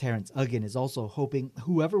priority. Terrence Uggan is also hoping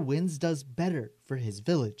whoever wins does better for his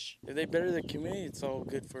village. If they better the community, it's all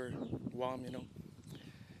good for KUAM,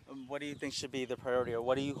 What do you think should be the priority, or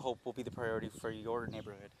what do you hope will be the priority for your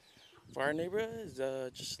neighborhood? For our neighborhood,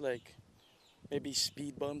 just like maybe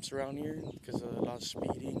speed bumps around here because of a lot of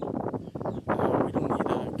speeding. We don't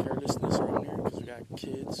need carelessness around here because we got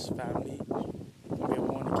kids, family, and we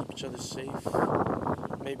all want to keep each other safe.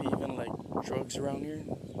 Maybe even like drugs around here,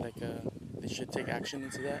 like they should take action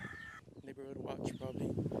into that. Neighborhood watch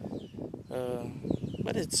probably.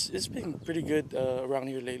 But it's been pretty good around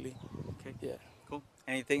here lately. Okay. Yeah. Cool.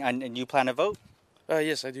 Anything? And you plan to vote?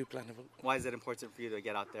 Yes, I do plan to vote. Why is it important for you to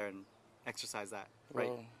get out there and exercise that right?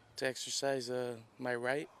 Well, to exercise my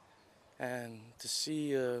right and to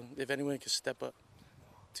see if anyone can step up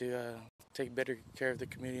to take better care of the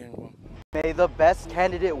community and KUAM. May the best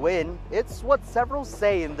candidate win. It's what several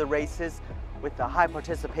say in the races with the high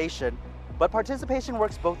participation, but participation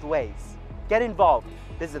works both ways. Get involved.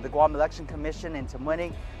 Visit the Guam Election Commission in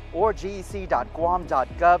Tamuning or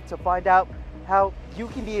gec.guam.gov to find out how you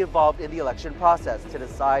can be involved in the election process to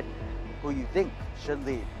decide who you think should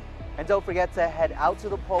lead. And don't forget to head out to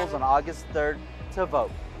the polls on August 3rd to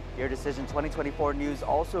vote. Your Decision 2024 news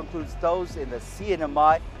also includes those in the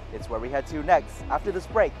CNMI. It's where we head to next. After this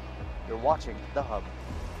break, you're watching The Hub.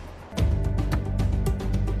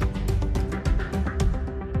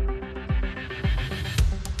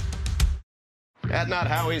 At Not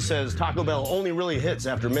Howie says Taco Bell only really hits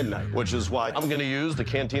after midnight, which is why I'm going to use the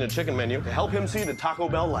Cantina chicken menu to help him see the Taco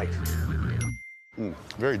Bell light.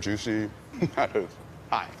 Very juicy.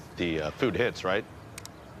 Hi. The food hits, right?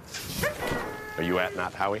 Are you at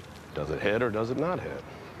Not Howie? Does it hit or does it not hit?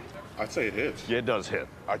 I'd say it hits. Yeah, it does hit.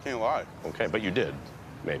 I can't lie. Okay, but you did,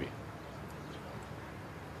 maybe.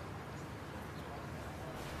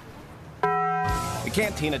 The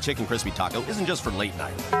Cantina Chicken Crispy Taco isn't just for late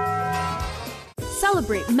night.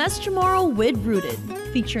 Celebrate Mes Chamorro with Rooted,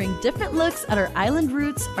 featuring different looks at our island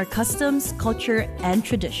roots, our customs, culture, and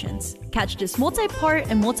traditions. Catch this multi-part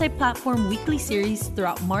and multi-platform weekly series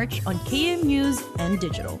throughout March on KUAM News and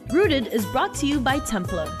Digital. Rooted is brought to you by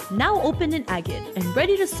Templo, now open in Agate and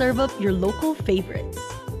ready to serve up your local favorites.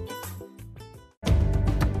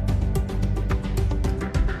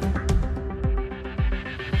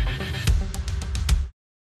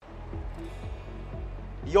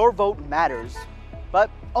 Your vote matters, but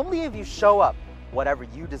only if you show up. Whatever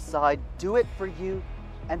you decide, do it for you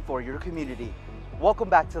and for your community. Welcome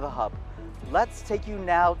back to The Hub. Let's take you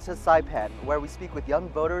now to Saipan, where we speak with young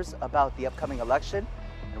voters about the upcoming election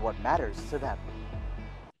and what matters to them.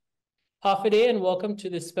 Hafa and welcome to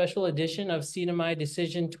this special edition of CNMI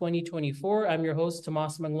Decision 2024. I'm your host,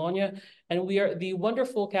 Tomas Maglonia, and we are at the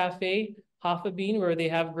wonderful cafe, Hafa Bean, where they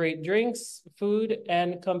have great drinks, food,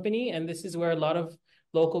 and company. And this is where a lot of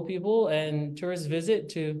local people and tourists visit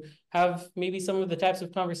to have maybe some of the types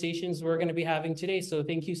of conversations we're going to be having today. So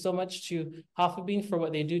thank you so much to Hafa Bean for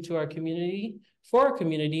what they do to our community, for our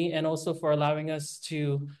community, and also for allowing us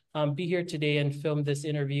to be here today and film this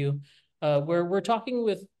interview where we're talking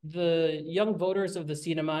with the young voters of the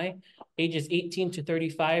CNMI, ages 18 to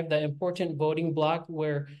 35, the important voting bloc,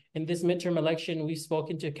 where in this midterm election, we've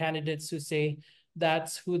spoken to candidates who say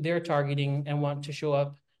that's who they're targeting and want to show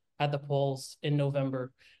up at the polls in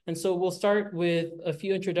November. And so we'll start with a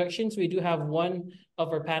few introductions. We do have one of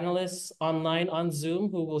our panelists online on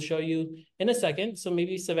Zoom who will show you in a second. So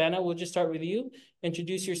maybe Savannah, we'll just start with you.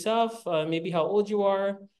 Introduce yourself, maybe how old you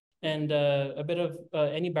are, and a bit of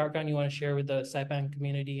any background you want to share with the Saipan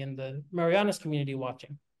community and the Marianas community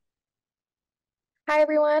watching. Hi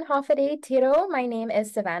everyone, Hafade Tiro. My name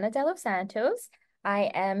is Savannah De Los Santos.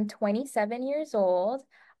 I am 27 years old.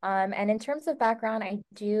 And in terms of background, I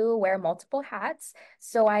do wear multiple hats.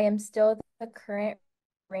 So I am still the current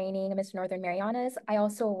reigning Miss Northern Marianas. I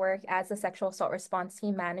also work as a sexual assault response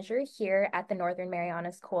team manager here at the Northern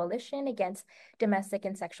Marianas Coalition Against Domestic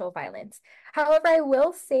and Sexual Violence. However, I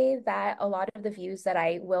will say that a lot of the views that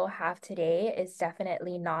I will have today is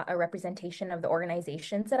definitely not a representation of the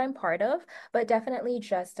organizations that I'm part of, but definitely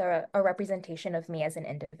just a representation of me as an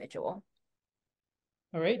individual.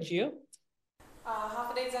 All right, Gio?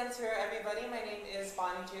 Hafaday Zantur, everybody. My name is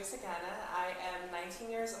Bonnie Giosagana. I am 19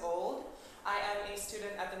 years old. I am a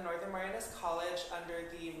student at the Northern Marianas College under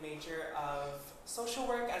the major of social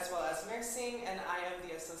work as well as nursing, and I am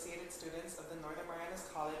the Associated Students of the Northern Marianas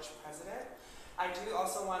College president. I do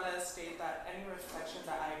also want to state that any reflection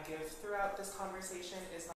that I give throughout this conversation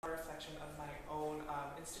is not a reflection of my own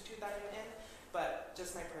institute that I'm in, but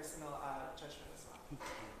just my personal judgment as well.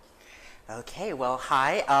 Okay, well,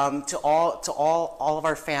 hi to all of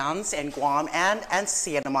our fans in Guam and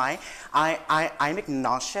CNMI. I'm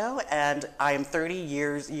Ignacio, and I am 30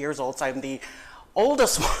 years old. So I'm the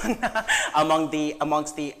oldest one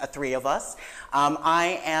amongst the three of us.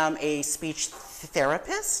 I am a speech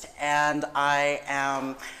therapist, and I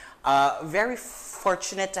am very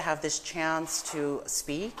fortunate to have this chance to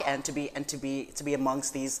speak and to be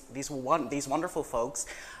amongst these wonderful folks.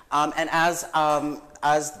 And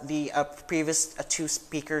as the previous two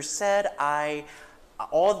speakers said,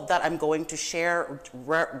 all that I'm going to share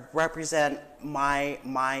represent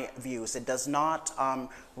my views. It does not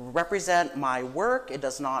represent my work. It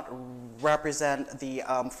does not represent the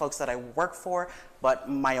folks that I work for, but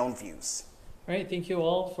my own views. All right, thank you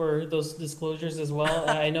all for those disclosures as well.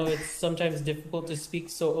 I know it's sometimes difficult to speak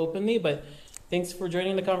so openly, but thanks for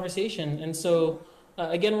joining the conversation. And so,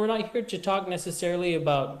 again, we're not here to talk necessarily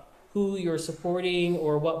about who you're supporting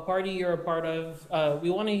or what party you're a part of. We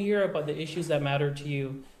want to hear about the issues that matter to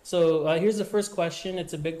you. So here's the first question.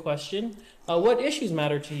 It's a big question. What issues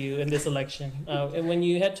matter to you in this election? And when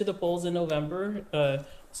you head to the polls in November,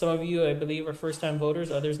 some of you, I believe, are first-time voters.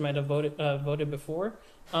 Others might have voted before.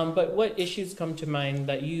 But what issues come to mind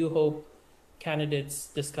that you hope candidates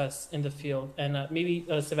discuss in the field? And maybe,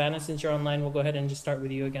 Savannah, since you're online, we'll go ahead and just start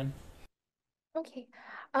with you again. Okay.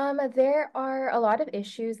 There are a lot of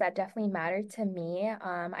issues that definitely matter to me.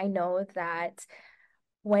 I know that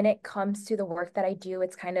when it comes to the work that I do,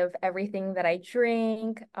 it's kind of everything that I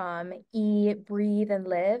drink, eat, breathe, and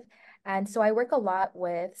live. And so I work a lot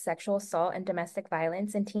with sexual assault and domestic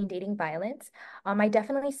violence and teen dating violence. I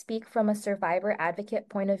definitely speak from a survivor advocate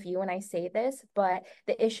point of view when I say this, but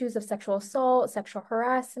the issues of sexual assault, sexual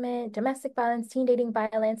harassment, domestic violence, teen dating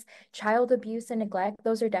violence, child abuse and neglect,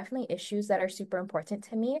 those are definitely issues that are super important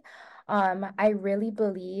to me. I really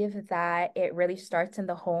believe that it really starts in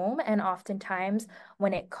the home, and oftentimes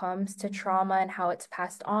when it comes to trauma and how it's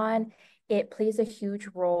passed on, it plays a huge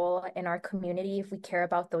role in our community if we care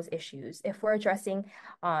about those issues. If we're addressing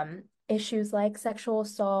issues like sexual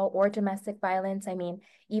assault or domestic violence, I mean,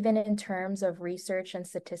 even in terms of research and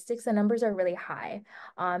statistics, the numbers are really high.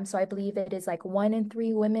 So I believe it is like 1 in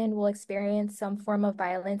 3 women will experience some form of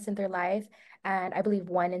violence in their life, and I believe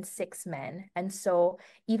 1 in 6 men. And so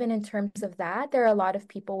even in terms of that, there are a lot of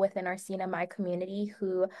people within our CNMI community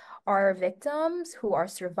who are victims, who are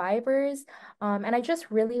survivors, and I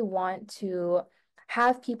just really want to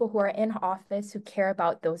have people who are in office who care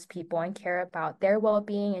about those people and care about their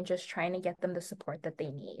well-being and just trying to get them the support that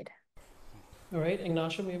they need. All right,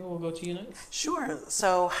 Ignacio, maybe we'll go to you next. Sure.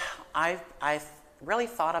 So I've really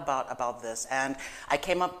thought about this, and I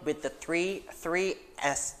came up with the three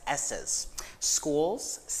S's: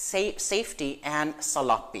 schools, safety, and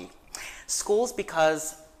salakpi. Schools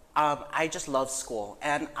because I just love school,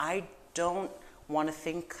 and I don't want to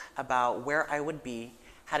think about where I would be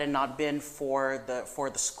had it not been for the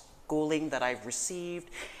schooling that I've received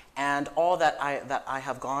and all that I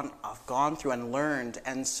have gone through and learned.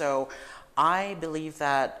 And so I believe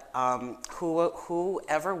that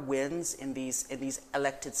whoever wins in these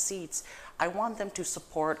elected seats, I want them to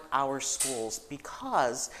support our schools,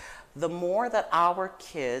 because the more that our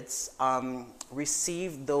kids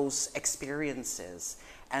receive those experiences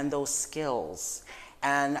and those skills,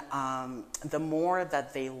 and the more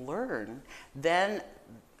that they learn, then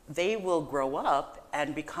they will grow up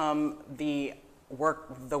and become the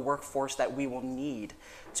workforce that we will need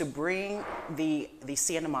to bring the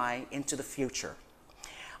CNMI into the future.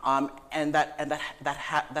 And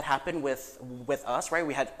that happened with us, right?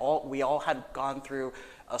 We all had gone through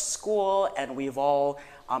a school, and we've all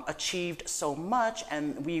achieved so much,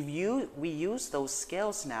 and we use those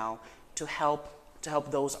skills now to help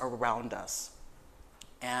those around us.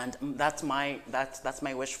 And that's my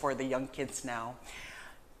wish for the young kids now.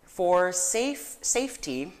 For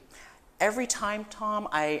safety, every time, Tom,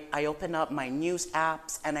 I open up my news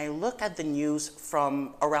apps and I look at the news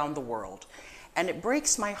from around the world. And it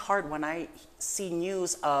breaks my heart when I see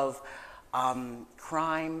news of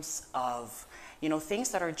crimes, of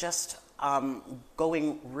things that are just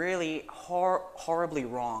going really horribly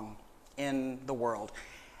wrong in the world.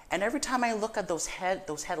 And every time I look at those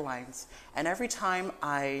headlines, and every time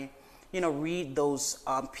I read those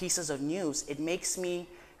pieces of news, it makes me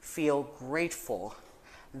feel grateful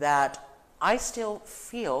that I still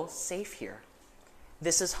feel safe here.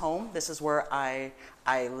 This is home. This is where I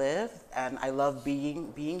live, and I love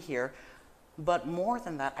being here. But more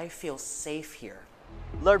than that, I feel safe here.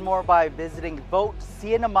 Learn more by visiting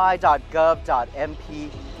votecnmi.gov.mp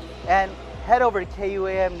and head over to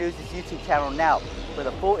KUAM News' YouTube channel now for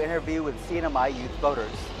the full interview with CNMI youth voters.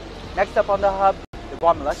 Next up on the Hub, the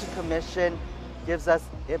Guam Election Commission gives us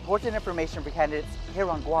important information for candidates here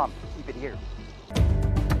on Guam. Keep it here.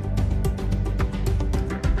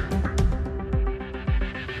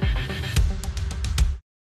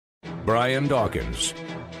 Brian Dawkins,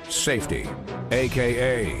 safety,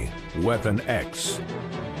 aka Weapon X.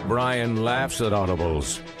 Brian laughs at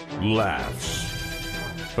audibles, laughs.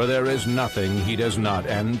 For there is nothing he does not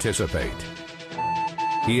anticipate.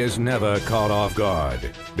 He is never caught off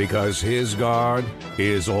guard because his guard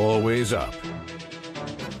is always up.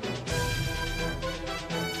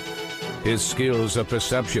 His skills of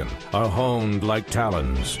perception are honed like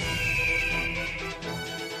talons.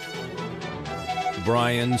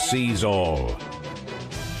 Brian sees all.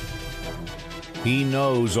 He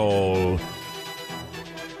knows all.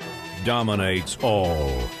 Dominates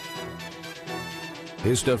all.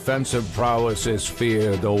 His defensive prowess is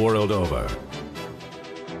feared the world over.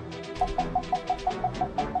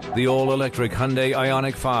 The all-electric Hyundai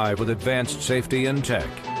Ioniq 5 with advanced safety and tech.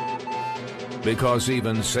 Because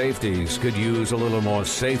even safeties could use a little more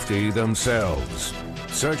safety themselves.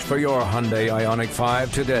 Search for your Hyundai Ioniq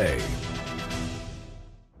 5 today.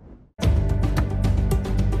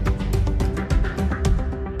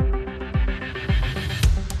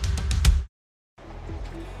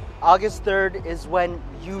 August 3rd is when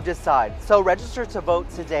you decide, so register to vote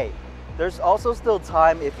today. There's also still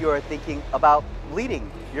time if you are thinking about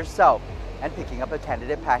leading yourself and picking up a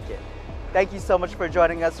candidate packet. Thank you so much for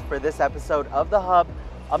joining us for this episode of The Hub.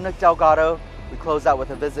 I'm Nick Delgado. We close out with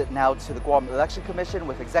a visit now to the Guam Election Commission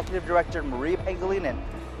with Executive Director Maria Pangilinan.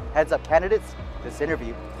 Heads up candidates, this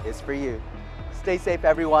interview is for you. Stay safe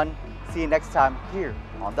everyone. See you next time here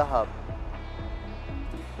on The Hub.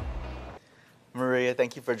 Maria,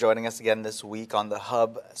 thank you for joining us again this week on The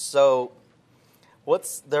Hub. So,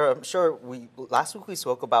 I'm sure last week we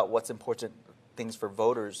spoke about what's important things for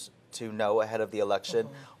voters to know ahead of the election.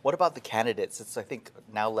 What about the candidates? It's, I think,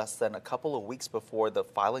 now less than a couple of weeks before the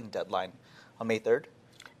filing deadline on May 3rd.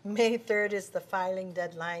 May 3rd is the filing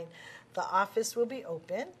deadline. The office will be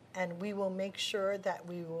open, and we will make sure that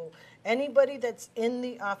anybody that's in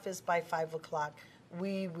the office by 5 o'clock,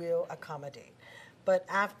 we will accommodate. But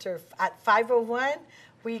at 5:01,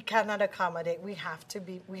 we cannot accommodate. We have to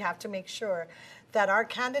make sure that our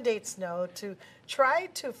candidates know to try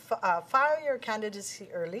to file your candidacy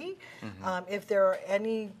early. If there are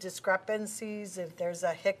any discrepancies, if there's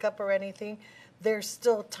a hiccup or anything, there's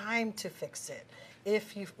still time to fix it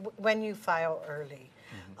when you file early.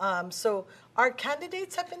 So our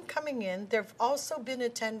candidates have been coming in. They've also been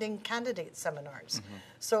attending candidate seminars.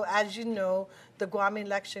 So as you know, the Guam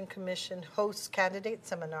Election Commission hosts candidate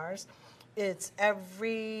seminars. It's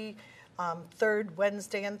every third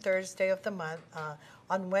Wednesday and Thursday of the month.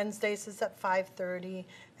 On Wednesdays it's at 5:30,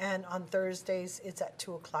 and on Thursdays it's at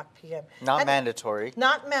 2:00 p.m. Not mandatory.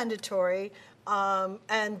 Not mandatory.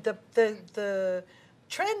 And the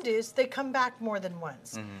trend is they come back more than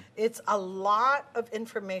once. It's a lot of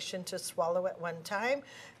information to swallow at one time.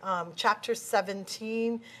 Chapter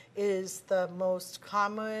 17 is the most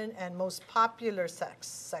common and most popular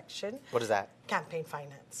section. What is that? Campaign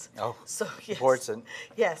finance. Oh, so yes, important.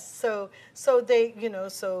 Yes, so they,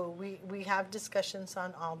 so we have discussions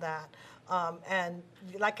on all that. And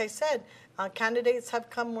like I said, candidates have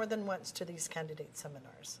come more than once to these candidate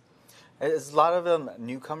seminars. Is a lot of them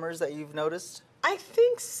newcomers that you've noticed? I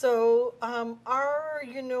think so.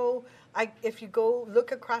 If you go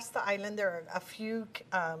look across the island, there are a few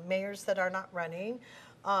mayors that are not running,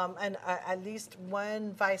 and at least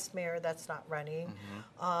one vice mayor that's not running.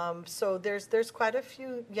 So there's quite a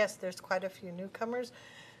few. Yes, there's quite a few newcomers,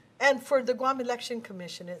 and for the Guam Election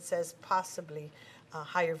Commission, it says possibly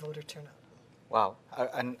higher voter turnout. Wow.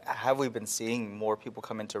 And have we been seeing more people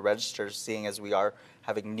come in to register, seeing as we are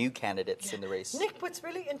having new candidates in the race? Nick, what's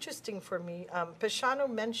really interesting for me, Pashano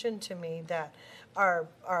mentioned to me that our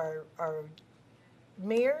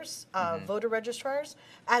mayors, voter registrars,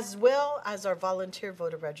 as well as our volunteer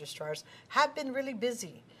voter registrars, have been really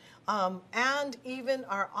busy. And even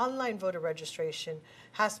our online voter registration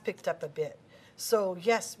has picked up a bit. So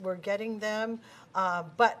yes, we're getting them.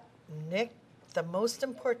 But Nick, the most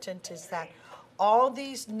important is that all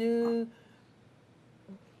these newly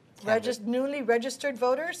registered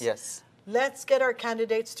voters, yes, let's get our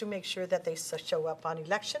candidates to make sure that they show up on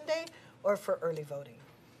election day or for early voting.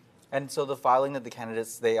 And so the filing of the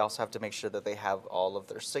candidates, they also have to make sure that they have all of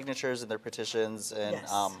their signatures and their petitions. And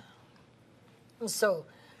yes. So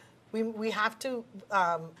we have to,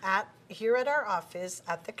 here at our office,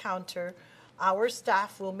 at the counter, our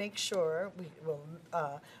staff will make sure,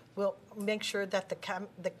 we'll make sure that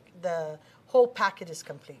the whole packet is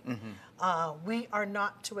complete. We are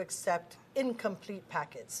not to accept incomplete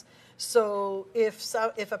packets. So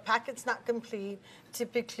if a packet's not complete,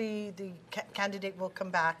 typically the candidate will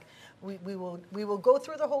come back. We will go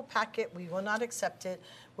through the whole packet. We will not accept it.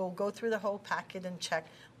 We'll go through the whole packet and check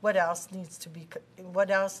what else needs to be, what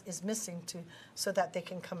else is missing so that they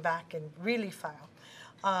can come back and really file.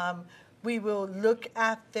 We will look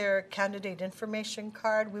at their candidate information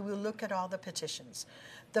card. We will look at all the petitions.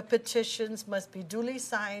 The petitions must be duly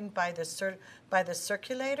signed by the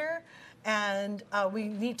circulator, and we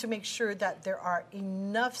need to make sure that there are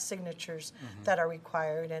enough signatures that are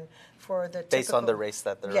required. And for the based on the race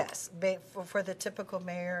that they're for the typical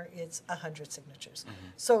mayor, it's 100 signatures.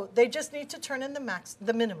 So they just need to turn in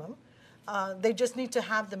the minimum. They just need to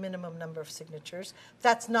have the minimum number of signatures.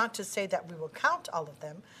 That's not to say that we will count all of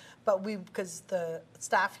them, but because the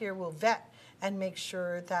staff here will vet and make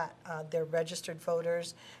sure that they're registered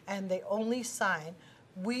voters and they only sign.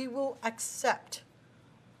 We will accept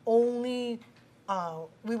the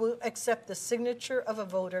signature of a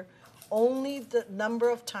voter only the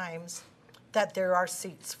number of times that there are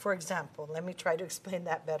seats. For example, let me try to explain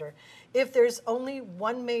that better. If there's only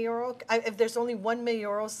one mayoral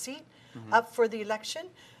seat up for the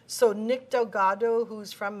election, so Nick Delgado,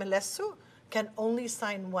 who's from Melesu, can only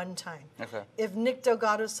sign one time. Okay. If Nick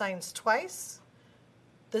Delgado signs twice,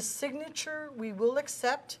 the signature we will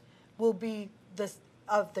accept will be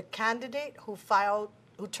of the candidate who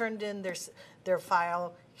turned in their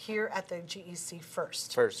file here at the GEC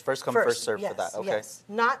first. First come, first serve for that. Okay. Yes.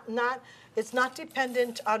 It's not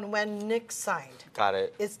dependent on when Nick signed. Got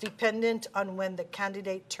it. It's dependent on when the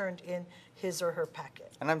candidate turned in his or her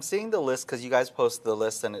packet. And I'm seeing the list because you guys post the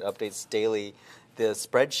list and it updates daily. The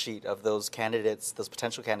spreadsheet of those candidates, those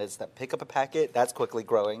potential candidates that pick up a packet, that's quickly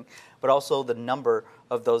growing, but also the number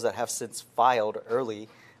of those that have since filed early.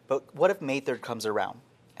 But what if May 3rd comes around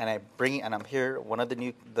and I'm here, one of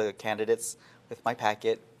the candidates with my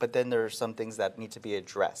packet, but then there are some things that need to be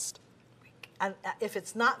addressed. And if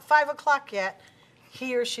it's not 5 o'clock yet,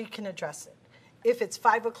 he or she can address it. If it's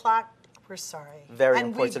 5 o'clock, we're sorry. Very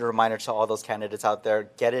important reminder to all those candidates out there,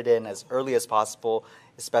 get it in as early as possible,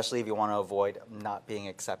 especially if you want to avoid not being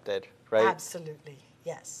accepted, right? Absolutely,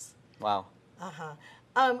 yes. Wow.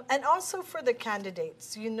 And also for the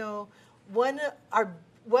candidates, you know, one of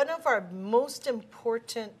our most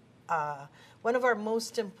important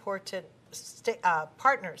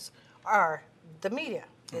partners are the media.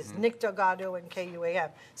 Is Nick Delgado and KUAM.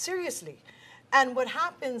 Seriously. And what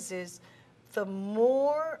happens is the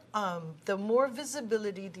more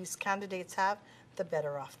visibility these candidates have, the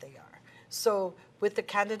better off they are. So with the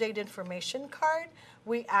candidate information card,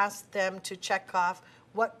 we ask them to check off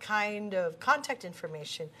what kind of contact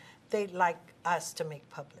information they'd like us to make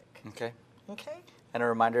public. Okay. Okay? And a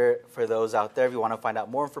reminder for those out there, if you want to find out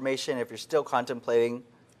more information, if you're still contemplating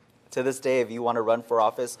to this day, if you want to run for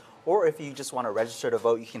office, or if you just want to register to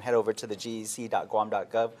vote, you can head over to the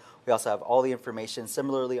gec.guam.gov. We also have all the information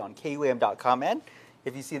similarly on KUAM.com. And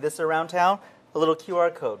if you see this around town, a little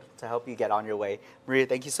QR code to help you get on your way. Maria,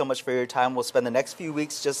 thank you so much for your time. We'll spend the next few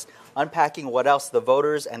weeks just unpacking what else the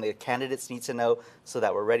voters and the candidates need to know so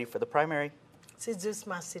that we're ready for the primary. Si Zeus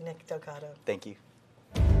Masi Nick Delgado. Thank you.